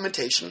the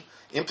implantation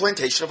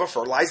of a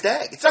fertilized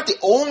egg. It's not the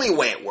only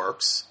way it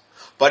works,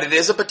 but it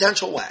is a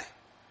potential way.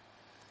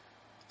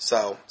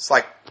 So it's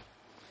like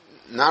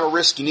not a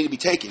risk you need to be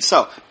taking.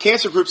 So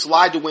cancer groups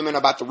lied to women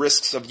about the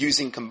risks of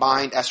using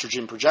combined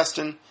estrogen,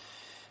 progestin,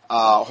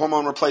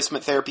 hormone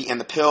replacement therapy,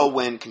 and the pill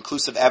when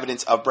conclusive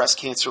evidence of breast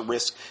cancer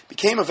risk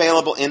became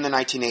available in the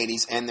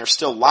 1980s, and they're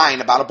still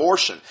lying about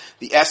abortion.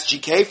 The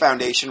SGK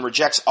Foundation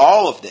rejects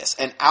all of this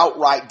and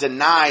outright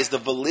denies the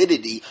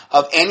validity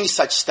of any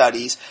such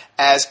studies,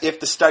 as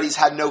if the studies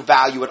had no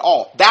value at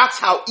all. That's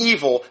how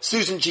evil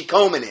Susan G.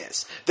 Komen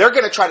is. They're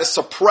going to try to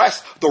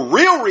suppress the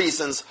real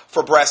reasons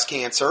for breast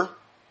cancer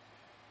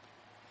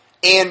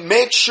and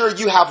make sure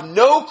you have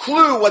no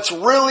clue what's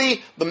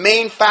really the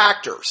main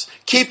factors.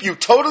 Keep you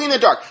totally in the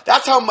dark.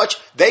 That's how much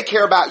they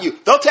care about you.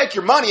 They'll take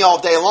your money all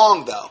day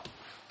long, though.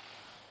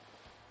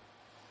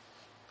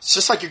 It's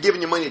just like you're giving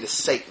your money to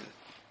Satan.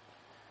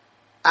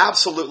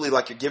 Absolutely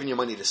like you're giving your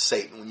money to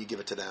Satan when you give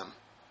it to them.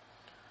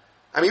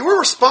 I mean, we're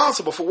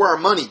responsible for where our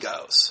money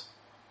goes.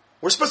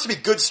 We're supposed to be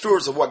good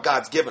stewards of what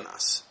God's given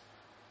us.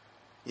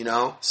 You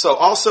know? So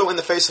also in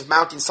the face of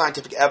mounting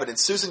scientific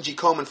evidence, Susan G.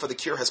 Komen for the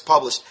Cure has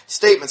published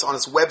statements on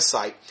its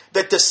website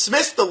that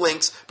dismiss the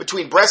links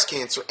between breast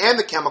cancer and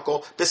the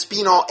chemical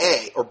bisphenol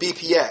A, or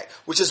BPA,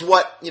 which is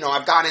what,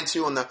 I've got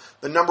into on the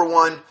number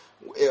one,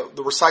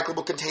 the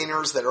recyclable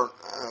containers that are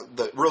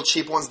the real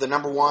cheap ones. The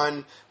number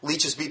one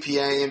leaches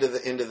BPA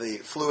into the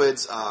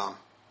fluids,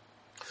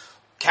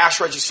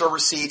 cash register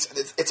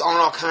receipts. It's on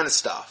all kind of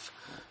stuff.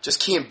 Just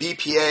key in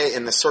BPA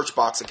in the search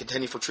box at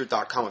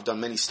contendingfortruth.com. I've done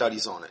many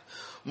studies on it.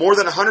 More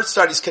than 100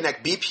 studies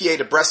connect BPA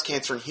to breast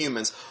cancer in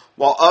humans,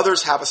 while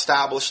others have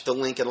established the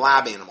link in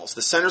lab animals.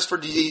 The Centers for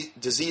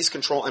Disease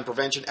Control and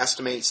Prevention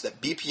estimates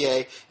that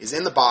BPA is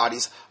in the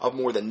bodies of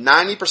more than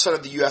 90%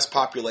 of the U.S.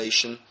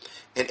 population.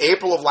 In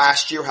April of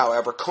last year,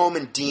 however,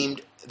 Komen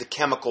deemed the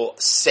chemical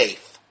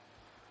safe.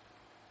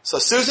 So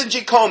Susan G.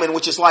 Komen,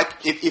 which is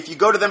like, if you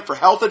go to them for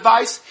health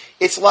advice,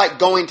 it's like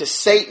going to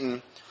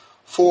Satan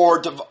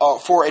for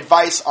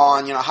advice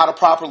on, how to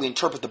properly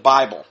interpret the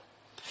Bible.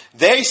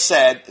 They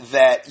said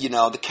that,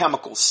 the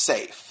chemical's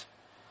safe.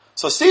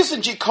 So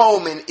Susan G.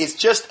 Komen is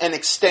just an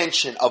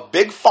extension of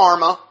Big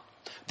Pharma,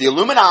 the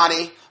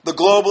Illuminati, the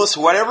globalists,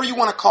 whatever you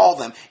want to call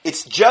them.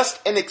 It's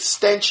just an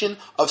extension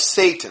of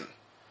Satan,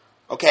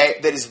 okay,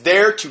 that is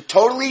there to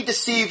totally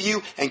deceive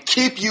you and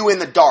keep you in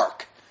the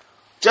dark.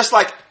 Just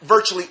like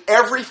virtually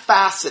every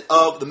facet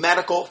of the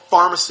medical,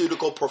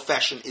 pharmaceutical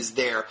profession is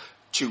there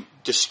to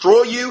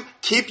destroy you,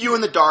 keep you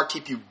in the dark,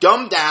 keep you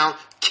dumbed down,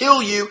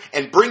 kill you,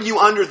 and bring you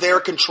under their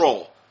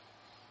control.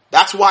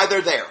 That's why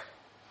they're there.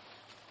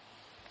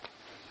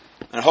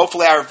 And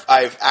hopefully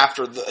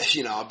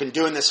I've been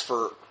doing this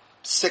for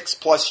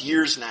 6+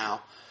 years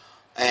now,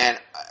 and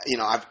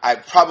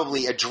I've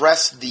probably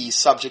addressed these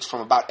subjects from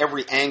about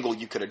every angle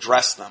you could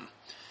address them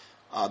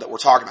that we're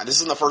talking about. This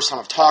isn't the first time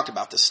I've talked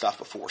about this stuff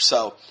before.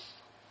 So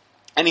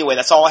anyway,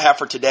 that's all I have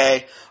for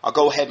today. I'll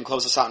go ahead and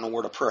close this out in a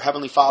word of prayer.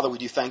 Heavenly Father, we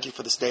do thank you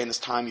for this day and this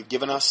time you've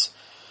given us.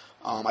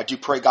 I do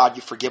pray, God,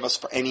 you forgive us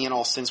for any and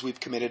all sins we've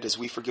committed as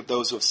we forgive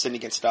those who have sinned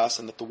against us,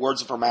 and that the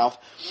words of our mouth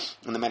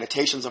and the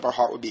meditations of our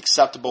heart would be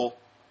acceptable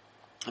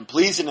and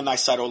pleasing in thy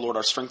sight, O Lord,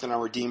 our strength and our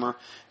Redeemer,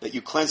 that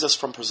you cleanse us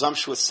from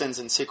presumptuous sins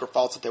and secret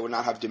faults, that they would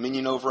not have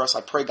dominion over us.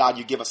 I pray, God,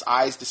 you give us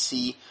eyes to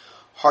see,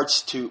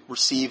 hearts to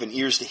receive, and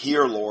ears to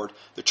hear, Lord,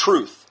 the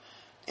truth.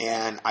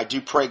 And I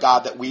do pray,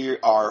 God, that we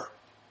are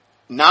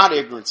not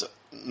ignorant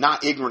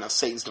of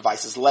Satan's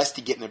devices, lest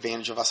he get an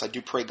advantage of us. I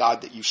do pray,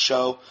 God, that you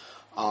show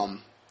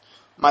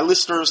my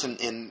listeners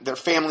and their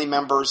family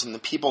members and the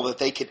people that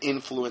they could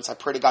influence. I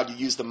pray to God you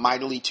use them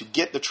mightily to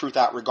get the truth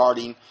out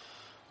regarding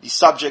these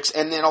subjects.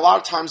 And then a lot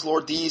of times,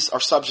 Lord, these are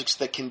subjects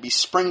that can be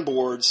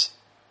springboards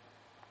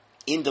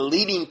into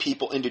leading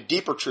people into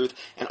deeper truth,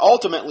 and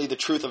ultimately the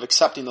truth of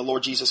accepting the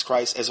Lord Jesus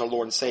Christ as our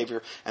Lord and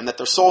Savior, and that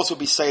their souls will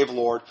be saved,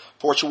 Lord,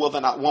 for which you will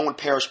that not one would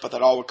perish, but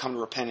that all would come to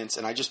repentance.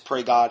 And I just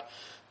pray, God,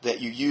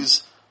 that you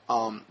use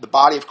the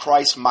body of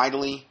Christ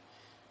mightily,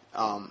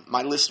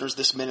 my listeners,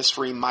 this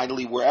ministry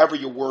mightily, wherever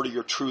your word or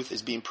your truth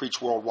is being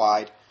preached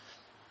worldwide,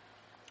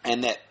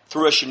 and that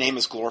through us your name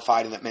is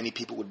glorified and that many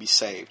people would be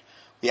saved.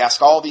 We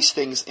ask all these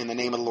things in the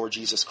name of the Lord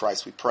Jesus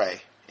Christ, we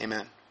pray.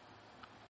 Amen.